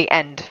beginning of the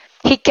end.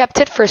 He kept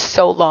it for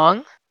so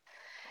long,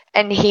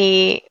 and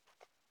he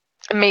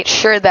made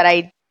sure that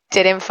I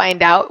didn't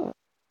find out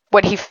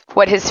what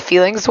his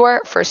feelings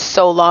were for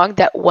so long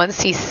that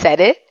once he said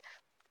it,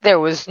 there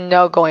was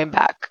no going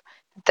back.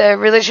 The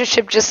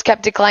relationship just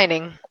kept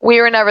declining.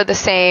 We were never the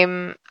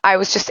same. I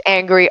was just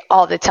angry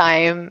all the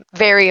time,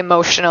 very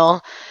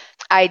emotional.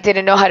 I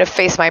didn't know how to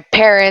face my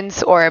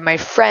parents or my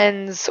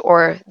friends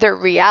or their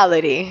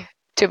reality,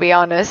 to be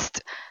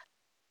honest.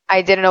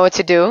 I didn't know what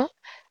to do.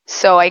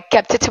 So I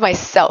kept it to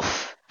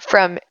myself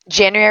from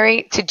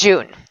January to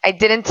June. I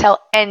didn't tell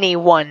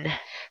anyone.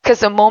 Because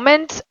the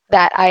moment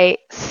that I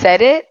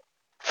said it,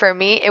 for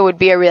me, it would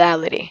be a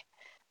reality.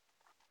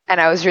 And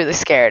I was really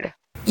scared.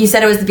 You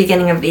said it was the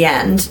beginning of the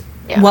end.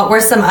 Yeah. What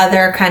were some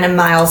other kind of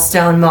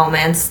milestone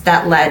moments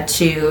that led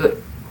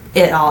to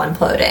it all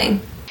imploding?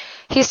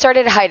 He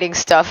started hiding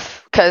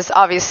stuff because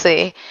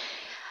obviously,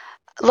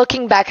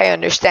 looking back, I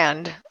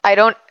understand.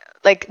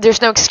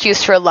 There's no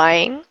excuse for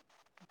lying,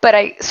 but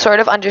I sort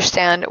of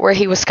understand where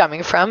he was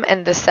coming from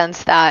in the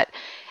sense that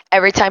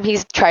every time he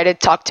tried to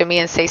talk to me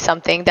and say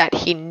something that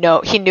he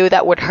knew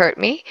that would hurt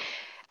me,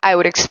 I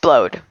would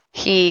explode.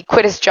 He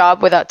quit his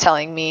job without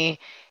telling me,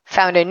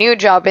 found a new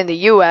job in the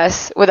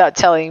US without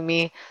telling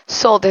me,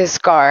 sold his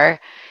car.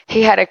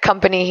 He had a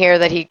company here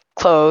that he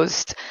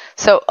closed.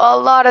 So a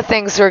lot of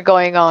things were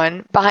going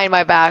on behind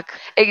my back.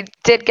 It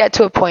did get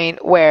to a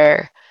point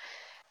where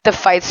the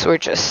fights were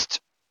just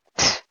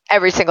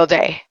every single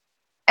day.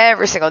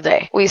 Every single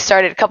day. We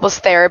started couples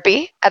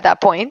therapy at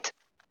that point.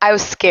 I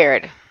was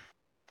scared.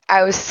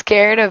 I was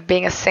scared of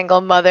being a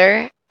single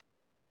mother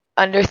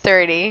under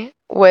 30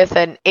 with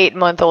an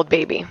 8-month-old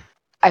baby.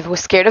 I was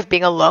scared of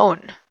being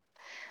alone.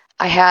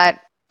 I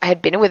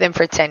had been with him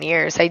for 10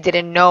 years. I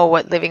didn't know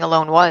what living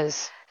alone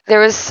was. There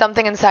was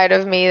something inside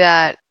of me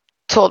that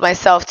told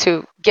myself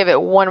to give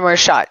it one more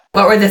shot.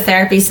 What were the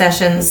therapy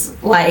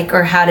sessions like,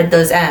 or how did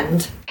those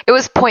end? It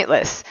was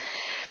pointless.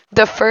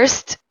 The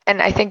first,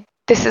 and I think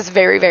this is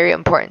very, very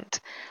important.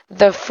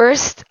 The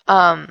first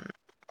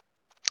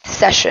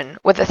session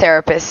with the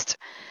therapist,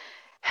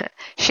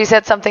 she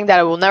said something that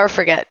I will never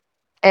forget.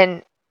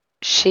 And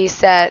she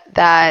said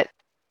that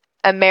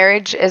a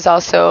marriage is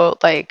also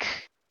like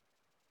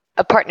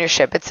a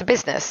partnership. It's a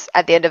business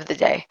at the end of the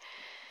day.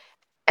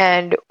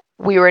 And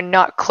we were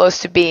not close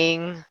to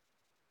being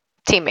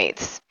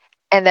teammates.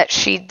 And that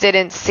she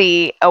didn't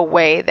see a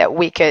way that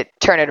we could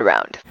turn it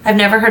around. I've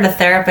never heard a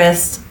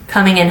therapist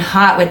coming in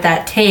hot with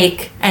that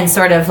take and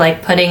sort of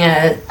like putting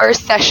a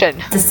first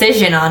session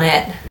decision on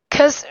it.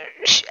 Because,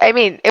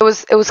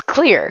 it was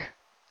clear.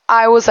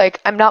 I was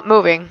like, I'm not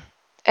moving.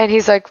 And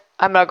he's like,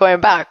 I'm not going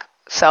back.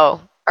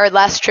 So our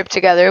last trip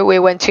together, we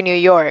went to New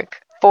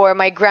York for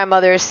my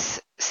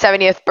grandmother's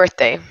 70th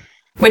birthday.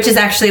 Which is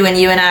actually when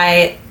you and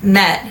I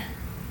met.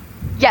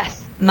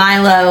 Yes.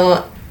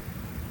 Milo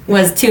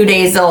was 2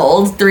 days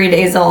old, 3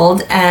 days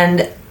old,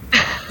 and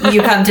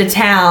you come to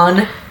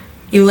town,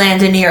 you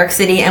land in New York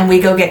City, and we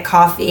go get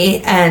coffee.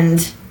 And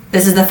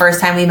this is the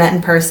first time we met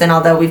in person,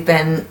 although we've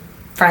been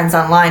friends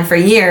online for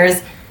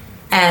years.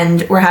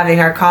 And we're having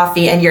our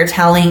coffee, and you're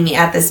telling me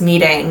at this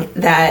meeting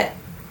that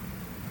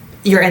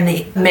you're in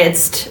the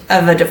midst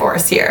of a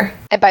divorce here.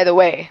 And by the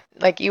way,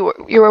 you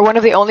were one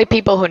of the only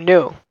people who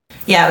knew.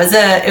 Yeah,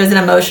 it was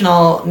an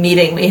emotional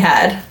meeting we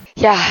had.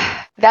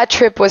 Yeah, that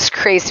trip was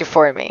crazy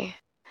for me.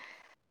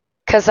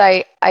 Because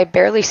I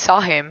barely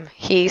saw him.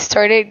 He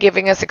started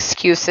giving us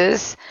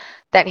excuses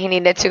that he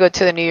needed to go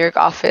to the New York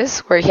office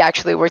where he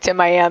actually worked in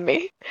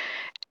Miami.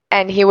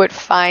 And he would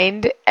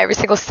find every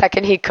single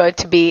second he could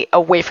to be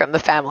away from the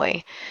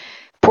family.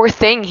 Poor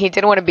thing, he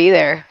didn't want to be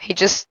there. He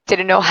just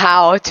didn't know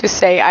how to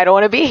say, I don't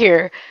want to be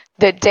here.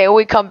 The day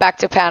we come back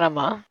to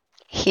Panama,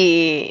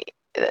 the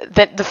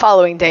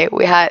following day,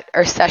 we had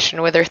our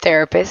session with our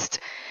therapist,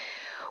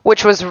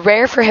 which was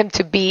rare for him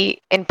to be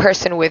in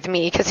person with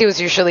me because he was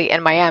usually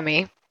in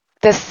Miami.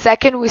 The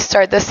second we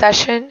start the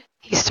session,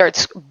 he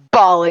starts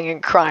bawling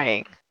and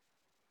crying.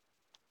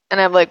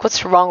 And I'm like,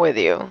 what's wrong with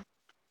you?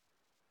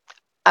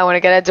 I want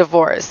to get a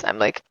divorce. I'm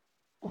like,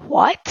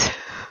 what?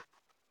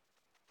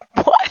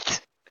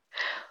 What?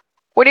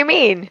 What do you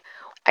mean?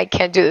 I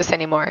can't do this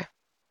anymore.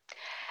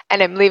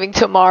 And I'm leaving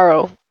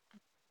tomorrow.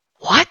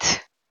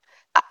 What?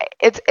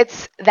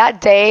 It's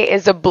that day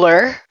is a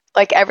blur.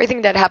 Like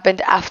everything that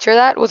happened after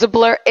that was a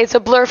blur. It's a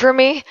blur for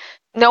me.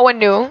 No one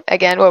knew,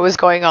 again, what was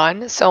going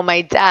on. So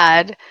my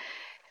dad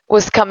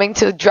was coming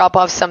to drop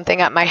off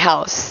something at my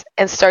house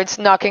and starts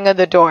knocking on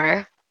the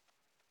door.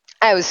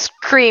 I was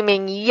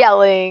screaming,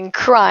 yelling,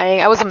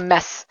 crying. I was a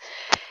mess.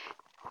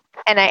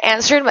 And I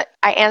answered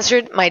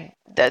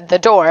the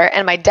door,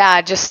 and my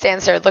dad just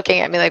stands there looking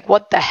at me like,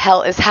 what the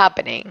hell is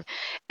happening?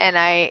 And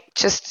I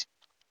just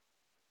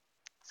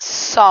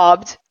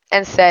sobbed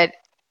and said,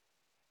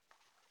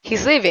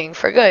 he's leaving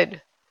for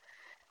good.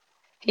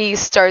 He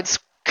starts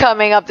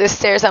coming up the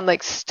stairs. I'm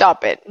like,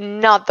 stop it.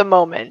 Not the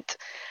moment.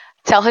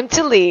 Tell him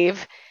to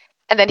leave.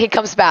 And then he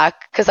comes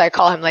back because I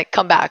call him like,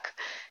 come back.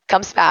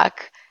 Comes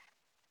back.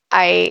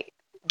 I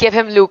give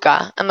him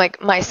Luca. I'm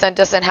like, my son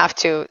doesn't have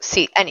to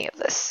see any of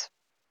this.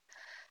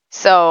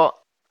 So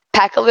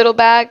pack a little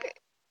bag.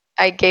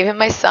 I gave him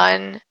my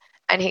son,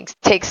 and he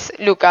takes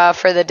Luca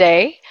for the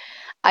day.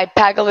 I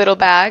pack a little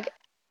bag,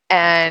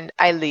 and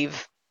I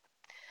leave.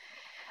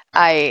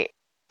 I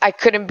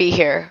couldn't be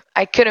here.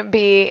 I couldn't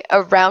be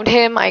around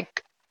him. I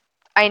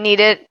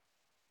needed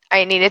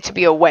to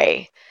be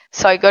away.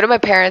 So I go to my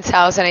parents'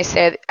 house, and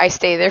I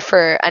stay there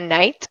for a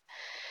night.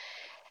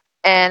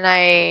 And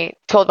I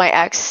told my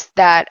ex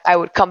that I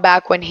would come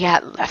back when he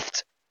had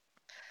left.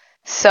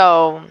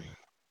 So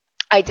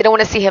I didn't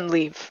want to see him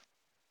leave.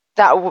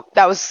 That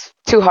was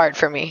too hard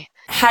for me.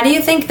 How do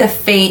you think the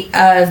fate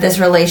of this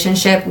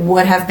relationship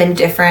would have been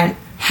different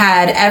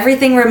had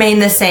everything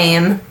remained the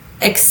same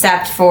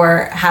except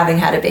for having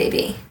had a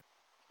baby?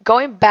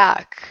 Going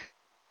back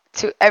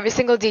to every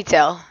single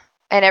detail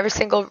and every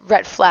single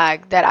red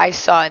flag that I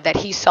saw and that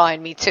he saw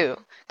in me too.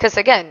 Because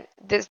again,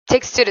 this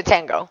takes two to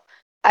tango.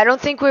 I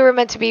don't think we were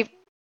meant to be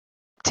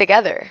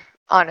together,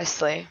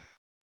 honestly.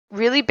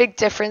 Really big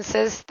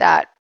differences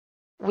that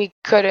we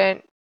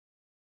couldn't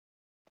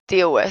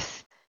deal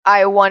with.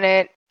 I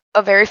wanted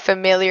a very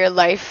familiar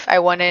life. I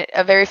wanted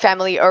a very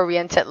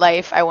family-oriented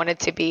life. I wanted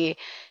to be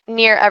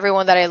near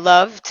everyone that I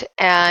loved,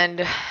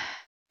 and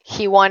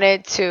he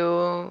wanted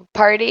to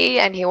party,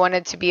 and he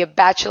wanted to be a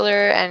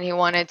bachelor, and he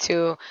wanted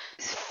to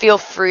feel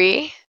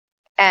free,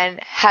 and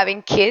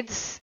having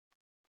kids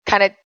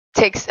kind of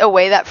takes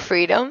away that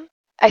freedom.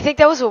 I think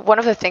that was one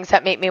of the things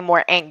that made me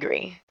more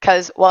angry,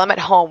 because while I'm at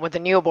home with a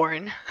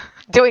newborn,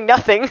 doing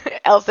nothing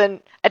else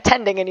than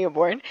attending a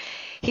newborn,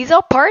 he's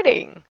out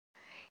partying.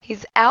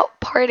 He's out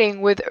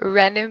partying with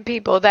random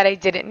people that I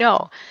didn't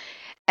know.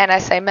 And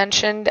as I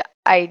mentioned,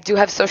 I do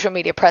have social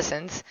media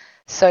presence,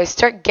 so I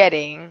start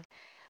getting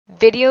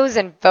videos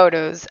and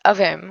photos of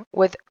him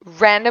with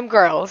random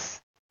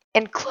girls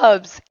in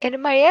clubs in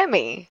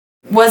Miami.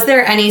 Was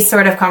there any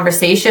sort of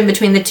conversation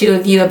between the two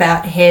of you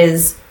about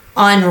his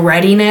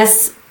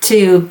unreadiness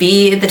to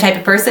be the type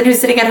of person who's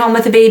sitting at home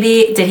with a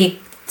baby?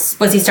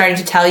 Was he starting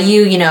to tell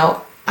you,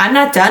 I'm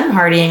not done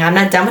partying, I'm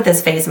not done with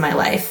this phase of my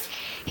life?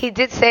 He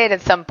did say it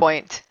at some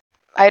point.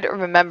 I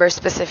don't remember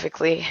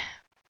specifically,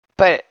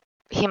 but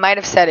he might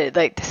have said it,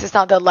 like, this is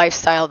not the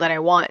lifestyle that I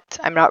want.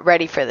 I'm not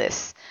ready for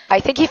this. I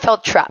think he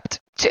felt trapped.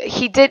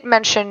 He did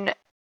mention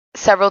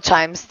several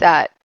times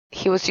that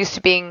he was used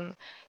to being,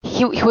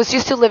 he was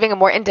used to living a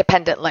more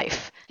independent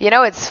life.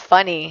 It's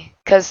funny,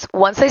 because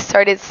once I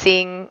started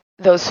seeing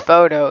those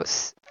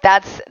photos,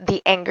 that's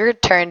the anger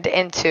turned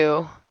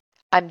into,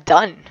 I'm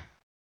done.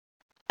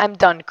 I'm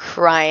done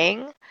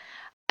crying.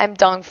 I'm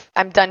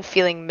done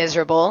feeling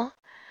miserable.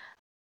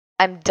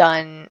 I'm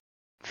done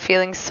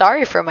feeling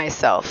sorry for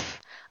myself.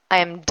 I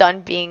am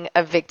done being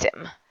a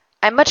victim.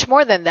 I'm much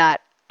more than that.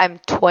 I'm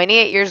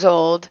 28 years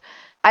old.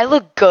 I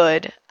look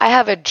good. I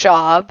have a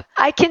job.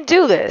 I can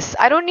do this.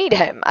 I don't need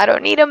him. I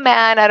don't need a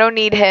man. I don't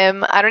need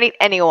him. I don't need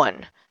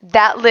anyone.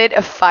 That lit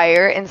a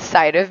fire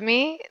inside of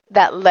me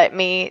that led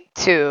me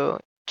to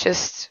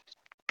just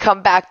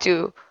come back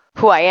to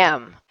who I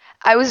am.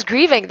 I was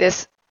grieving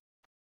this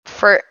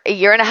for a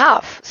year and a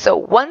half. So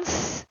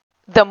once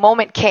the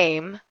moment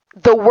came,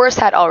 the worst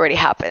had already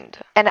happened.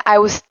 And I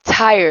was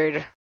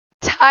tired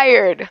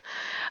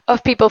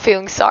of people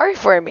feeling sorry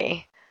for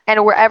me.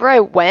 And wherever I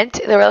went,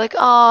 they were like,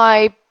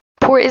 oh,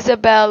 poor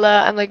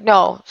Isabella. I'm like,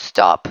 no,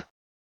 stop.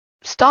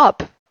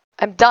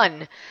 I'm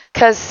done.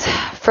 Because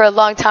for a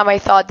long time, I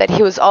thought that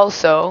he was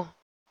also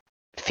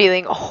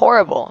feeling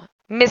horrible,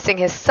 missing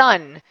his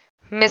son,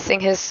 missing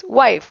his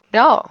wife.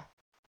 No.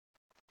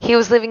 He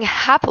was living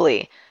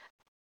happily.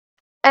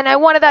 And I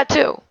wanted that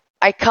too.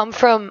 I come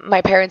from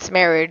my parents'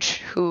 marriage,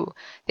 who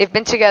they've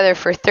been together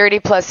for 30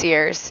 plus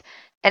years,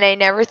 and I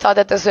never thought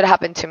that this would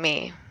happen to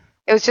me.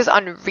 It was just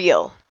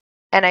unreal,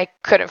 and I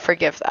couldn't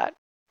forgive that.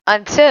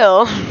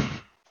 Until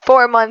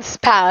 4 months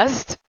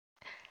passed,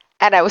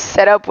 and I was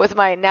set up with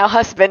my now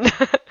husband,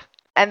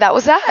 and that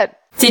was that.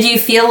 Did you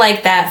feel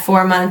like that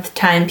 4-month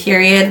time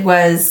period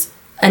was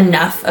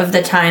enough of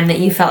the time that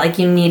you felt like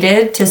you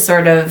needed to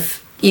sort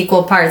of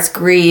equal parts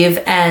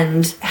grieve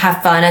and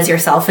have fun as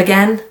yourself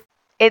again?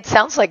 It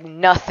sounds like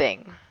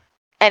nothing,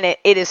 and it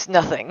is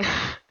nothing,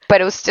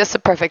 but it was just a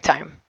perfect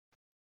time.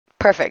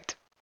 Perfect.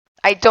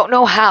 I don't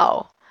know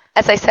how.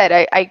 As I said,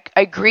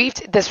 I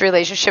grieved this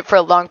relationship for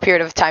a long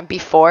period of time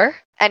before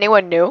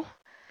anyone knew.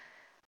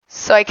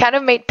 So I kind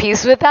of made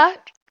peace with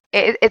that.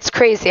 It's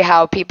crazy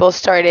how people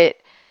started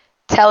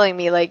telling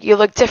me, like, you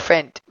look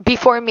different.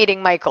 Before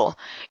meeting Michael,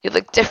 you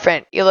look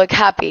different. You look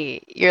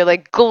happy. You're,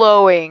 like,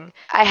 glowing.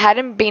 I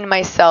hadn't been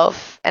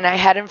myself, and I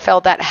hadn't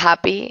felt that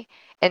happy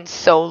in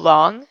so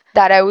long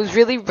that I was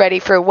really ready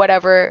for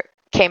whatever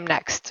came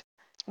next.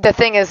 The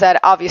thing is that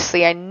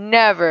obviously I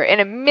never in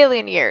a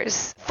million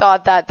years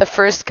thought that the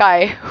first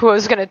guy who I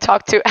was going to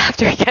talk to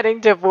after getting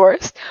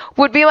divorced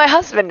would be my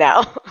husband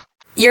now.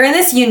 You're in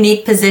this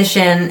unique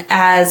position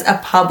as a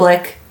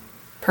public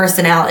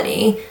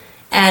personality,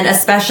 and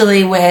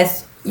especially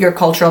with your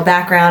cultural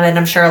background, and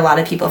I'm sure a lot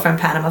of people from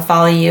Panama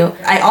follow you.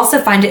 I also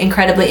find it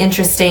incredibly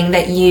interesting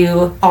that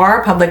you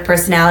are a public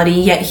personality,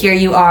 yet here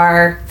you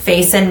are,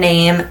 face and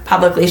name,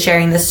 publicly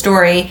sharing the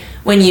story,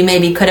 when you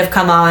maybe could have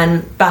come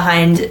on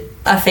behind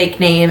a fake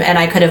name and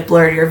I could have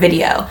blurred your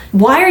video.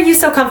 Why are you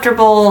so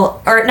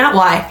comfortable, or not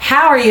why,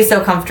 how are you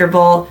so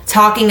comfortable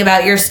talking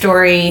about your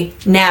story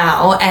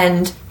now,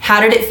 and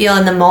how did it feel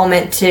in the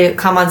moment to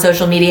come on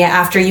social media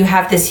after you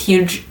have this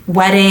huge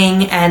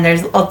wedding and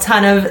there's a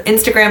ton of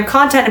Instagram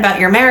content about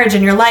your marriage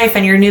and your life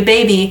and your new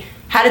baby?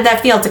 How did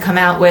that feel to come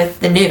out with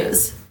the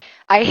news?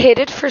 I hid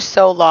it for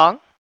so long.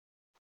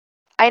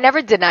 I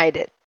never denied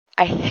it.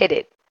 I hid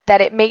it.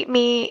 That it made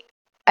me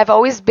I've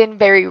always been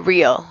very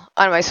real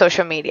on my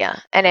social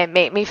media, and it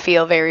made me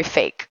feel very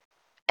fake.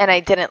 And I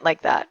didn't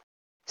like that.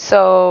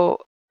 So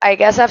I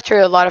guess after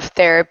a lot of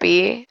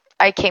therapy,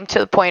 I came to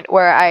the point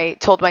where I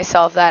told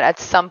myself that at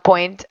some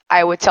point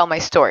I would tell my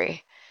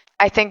story.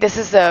 I think this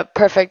is the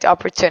perfect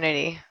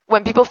opportunity.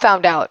 When people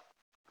found out,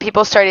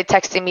 people started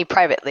texting me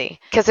privately,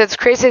 because it's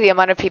crazy the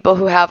amount of people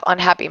who have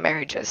unhappy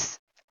marriages.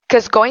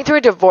 Because going through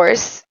a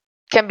divorce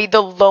can be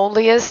the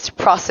loneliest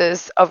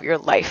process of your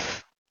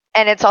life.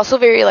 And it's also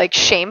very like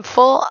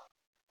shameful,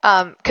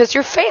 because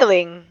you're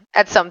failing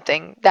at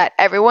something that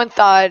everyone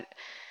thought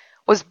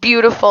was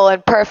beautiful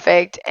and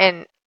perfect,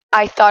 and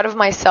I thought of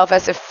myself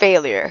as a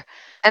failure.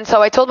 And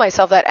so I told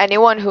myself that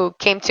anyone who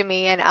came to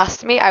me and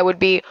asked me, I would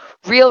be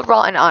real,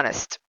 raw, and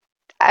honest.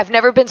 I've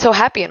never been so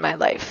happy in my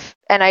life.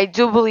 And I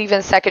do believe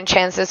in second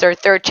chances or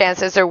third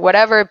chances or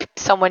whatever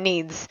someone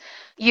needs.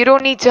 You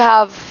don't need to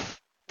have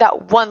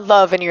that one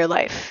love in your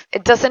life.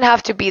 It doesn't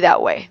have to be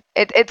that way.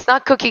 It's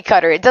not cookie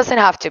cutter. It doesn't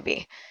have to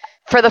be.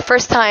 For the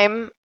first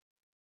time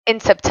in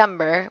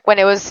September, when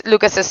it was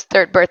Lucas's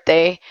 3rd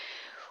birthday,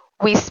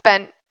 we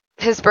spent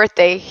his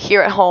birthday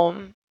here at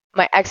home,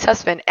 my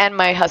ex-husband and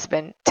my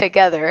husband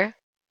together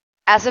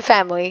as a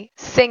family,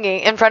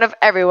 singing in front of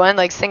everyone,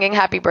 like singing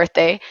happy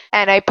birthday.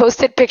 And I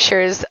posted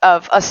pictures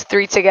of us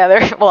 3 together,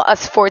 well,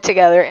 us 4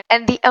 together.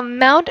 And the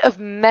amount of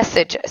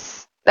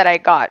messages that I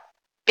got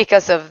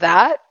because of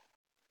that,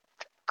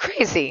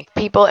 crazy.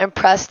 People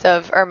impressed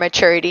of our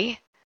maturity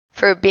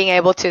for being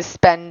able to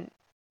spend,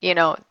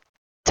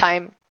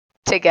 time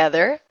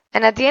together.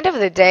 And at the end of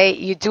the day,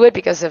 you do it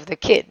because of the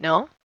kid,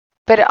 no?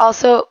 But it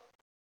also,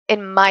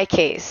 in my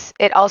case,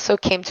 it also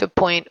came to a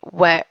point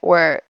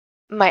where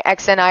my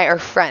ex and I are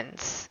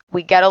friends.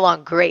 We get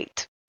along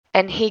great.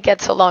 And he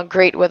gets along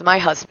great with my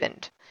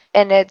husband.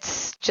 And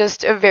it's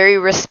just a very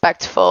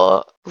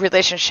respectful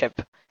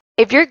relationship.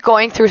 If you're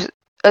going through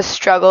a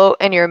struggle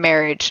in your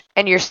marriage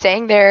and you're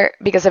staying there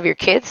because of your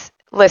kids,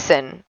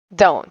 listen,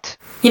 don't.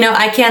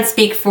 I can't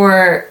speak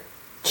for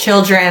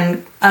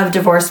children of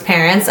divorced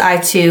parents. I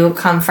too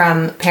come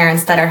from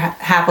parents that are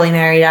happily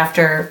married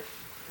after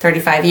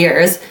 35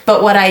 years.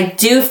 But what I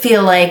do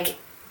feel like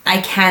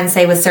I can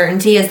say with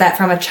certainty is that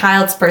from a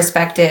child's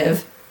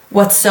perspective,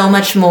 what's so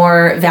much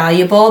more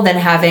valuable than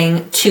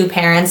having 2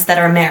 parents that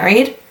are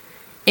married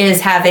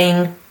is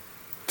having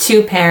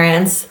 2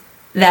 parents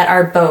that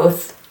are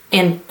both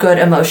in good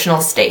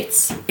emotional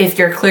states. If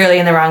you're clearly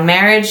in the wrong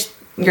marriage,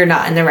 you're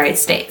not in the right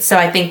state. So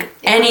I think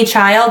any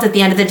child at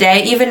the end of the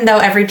day, even though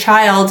every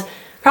child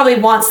probably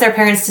wants their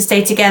parents to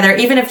stay together,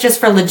 even if just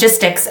for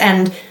logistics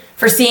and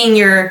for seeing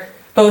your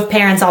both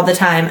parents all the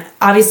time,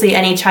 obviously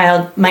any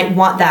child might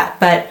want that.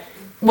 But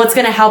what's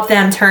going to help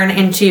them turn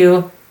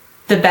into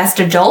the best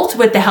adult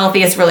with the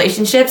healthiest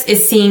relationships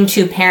is seeing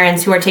 2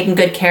 parents who are taking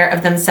good care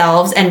of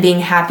themselves and being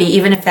happy,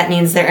 even if that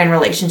means they're in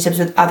relationships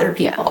with other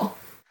people.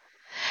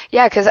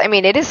 Yeah, because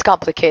it is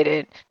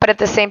complicated. But at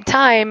the same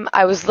time,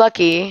 I was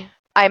lucky.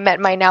 I met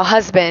my now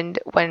husband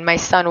when my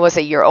son was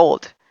a year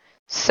old.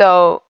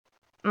 So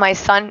my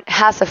son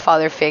has a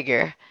father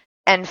figure.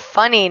 And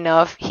funny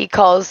enough, he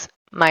calls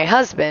my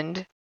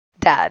husband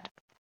Dad.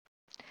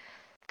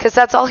 Because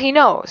that's all he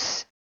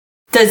knows.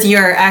 Does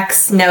your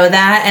ex know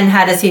that? And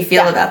how does he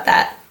feel about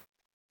that?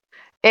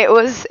 It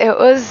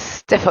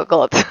was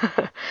difficult.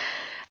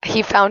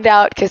 He found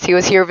out because he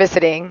was here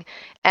visiting.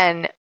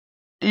 And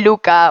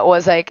Luca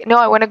was like, no,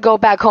 I want to go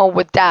back home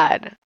with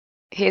Dad.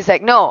 He's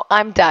like, no,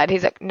 I'm Dad.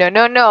 He's like,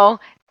 no,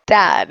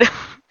 Dad.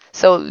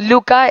 So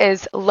Luca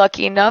is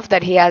lucky enough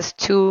that he has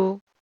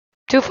two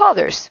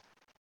fathers.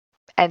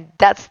 And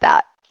that's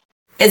that.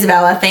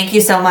 Isabella, thank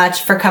you so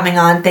much for coming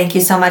on. Thank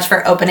you so much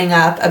for opening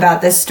up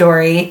about this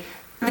story.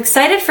 I'm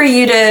excited for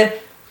you to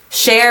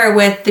share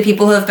with the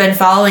people who have been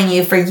following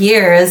you for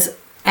years.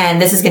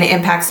 And this is going to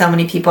impact so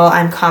many people.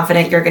 I'm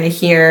confident you're going to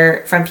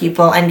hear from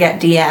people and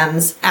get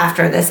DMs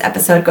after this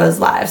episode goes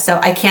live. So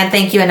I can't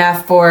thank you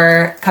enough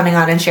for coming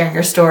on and sharing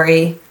your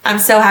story. I'm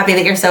so happy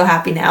that you're so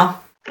happy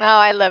now. Oh,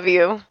 I love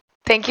you.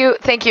 Thank you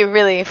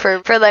really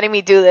for letting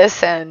me do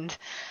this and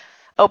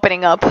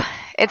opening up.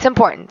 It's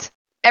important.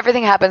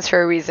 Everything happens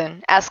for a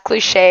reason. As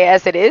cliche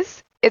as it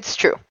is, it's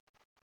true.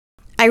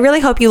 I really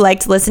hope you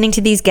liked listening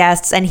to these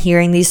guests and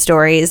hearing these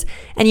stories.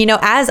 And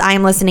as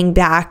I'm listening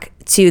back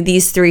to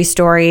these 3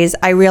 stories,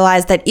 I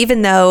realized that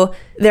even though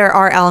there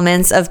are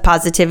elements of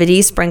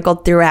positivity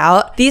sprinkled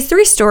throughout, these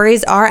 3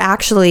 stories are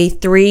actually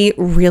 3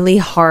 really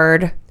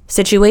hard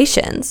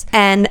situations.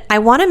 And I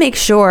want to make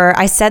sure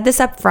I said this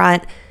up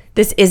front.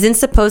 This isn't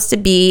supposed to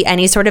be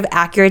any sort of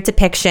accurate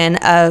depiction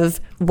of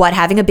what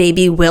having a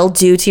baby will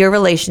do to your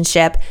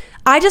relationship.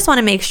 I just want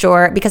to make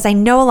sure, because I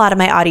know a lot of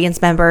my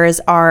audience members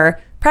are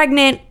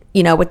pregnant,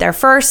 with their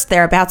first,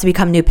 they're about to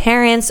become new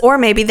parents, or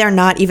maybe they're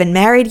not even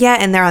married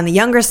yet and they're on the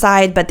younger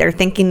side, but they're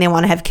thinking they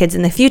want to have kids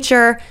in the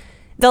future.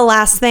 The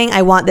last thing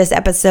I want this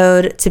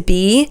episode to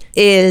be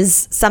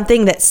is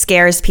something that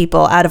scares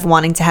people out of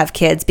wanting to have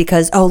kids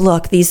because, oh,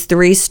 look, these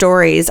 3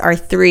 stories are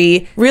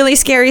 3 really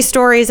scary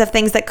stories of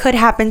things that could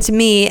happen to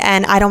me,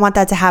 and I don't want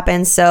that to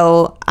happen,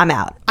 so I'm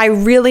out. I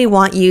really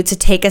want you to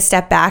take a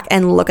step back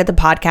and look at the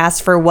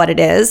podcast for what it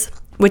is,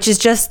 which is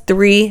just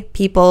 3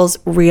 people's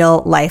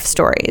real life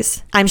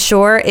stories. I'm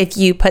sure if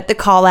you put the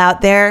call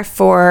out there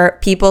for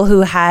people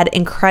who had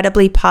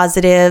incredibly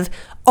positive,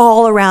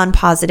 all around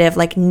positive,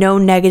 like no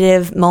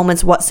negative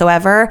moments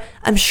whatsoever,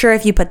 I'm sure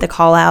if you put the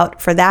call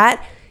out for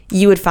that,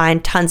 you would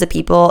find tons of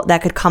people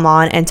that could come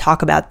on and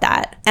talk about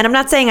that. And I'm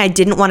not saying I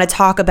didn't want to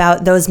talk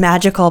about those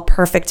magical,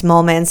 perfect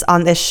moments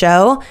on this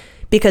show,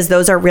 because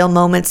those are real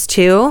moments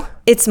too.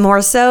 It's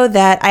more so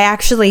that I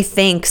actually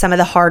think some of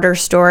the harder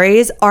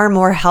stories are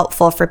more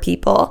helpful for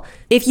people.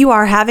 If you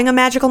are having a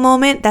magical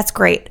moment, that's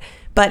great.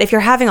 But if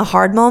you're having a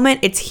hard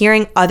moment, it's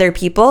hearing other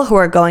people who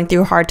are going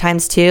through hard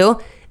times too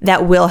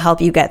that will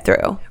help you get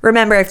through.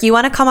 Remember, if you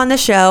want to come on the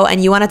show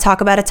and you want to talk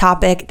about a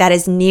topic that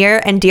is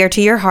near and dear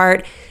to your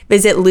heart,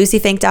 visit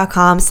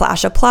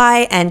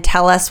lucyfink.com/apply and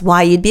tell us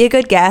why you'd be a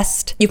good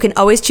guest. You can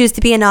always choose to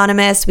be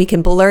anonymous. We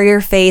can blur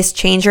your face,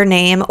 change your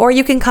name, or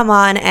you can come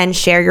on and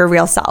share your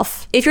real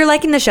self. If you're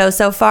liking the show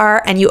so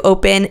far and you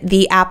open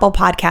the Apple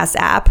Podcast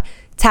app,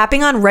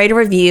 tapping on write a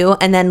review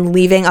and then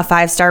leaving a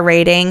 5-star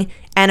rating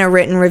and a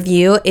written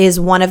review is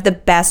one of the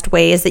best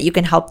ways that you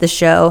can help the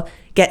show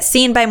get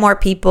seen by more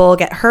people,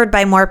 get heard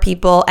by more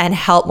people, and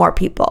help more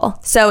people.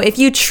 So if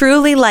you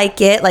truly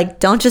like it,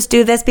 like don't just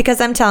do this because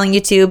I'm telling you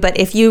to, but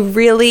if you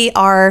really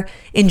are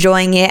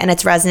enjoying it and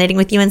it's resonating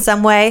with you in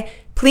some way,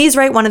 please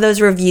write one of those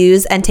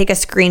reviews and take a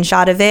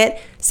screenshot of it.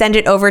 Send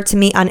it over to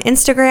me on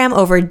Instagram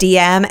over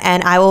DM,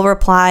 and I will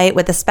reply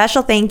with a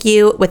special thank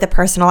you with a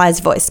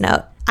personalized voice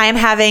note. I am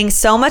having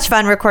so much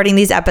fun recording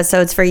these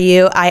episodes for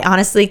you. I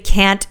honestly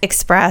can't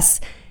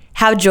express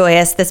how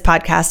joyous this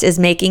podcast is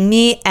making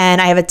me, and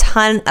I have a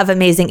ton of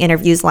amazing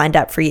interviews lined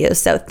up for you.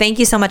 So thank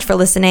you so much for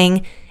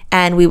listening,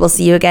 and we will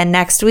see you again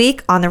next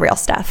week on The Real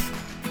Stuff.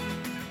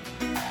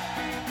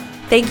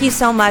 Thank you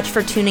so much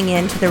for tuning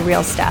in to The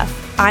Real Stuff.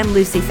 I'm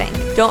Lucy Fink.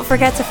 Don't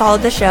forget to follow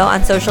the show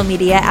on social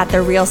media at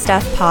The Real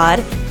Stuff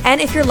Pod. And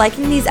if you're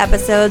liking these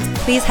episodes,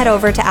 please head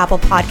over to Apple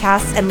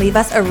Podcasts and leave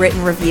us a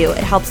written review.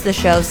 It helps the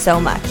show so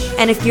much.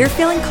 And if you're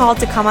feeling called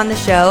to come on the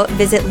show,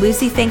 visit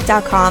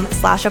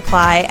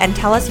lucyfink.com/apply and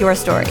tell us your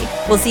story.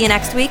 We'll see you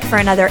next week for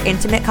another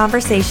intimate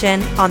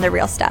conversation on The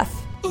Real Stuff.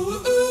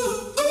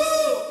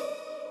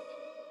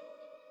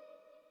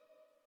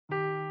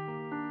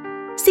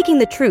 Seeking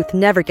the truth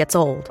never gets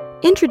old.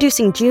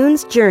 Introducing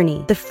June's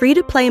Journey, the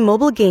free-to-play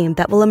mobile game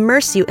that will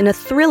immerse you in a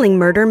thrilling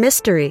murder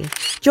mystery.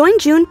 Join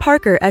June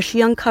Parker as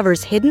she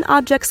uncovers hidden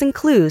objects and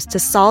clues to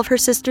solve her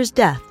sister's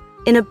death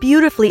in a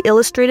beautifully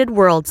illustrated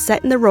world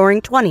set in the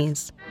Roaring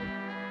 '20s.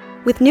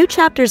 With new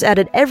chapters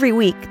added every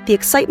week, the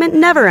excitement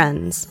never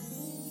ends.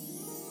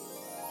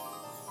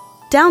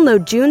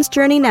 Download June's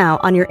Journey now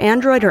on your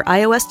Android or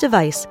iOS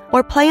device,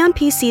 or play on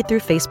PC through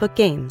Facebook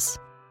Games.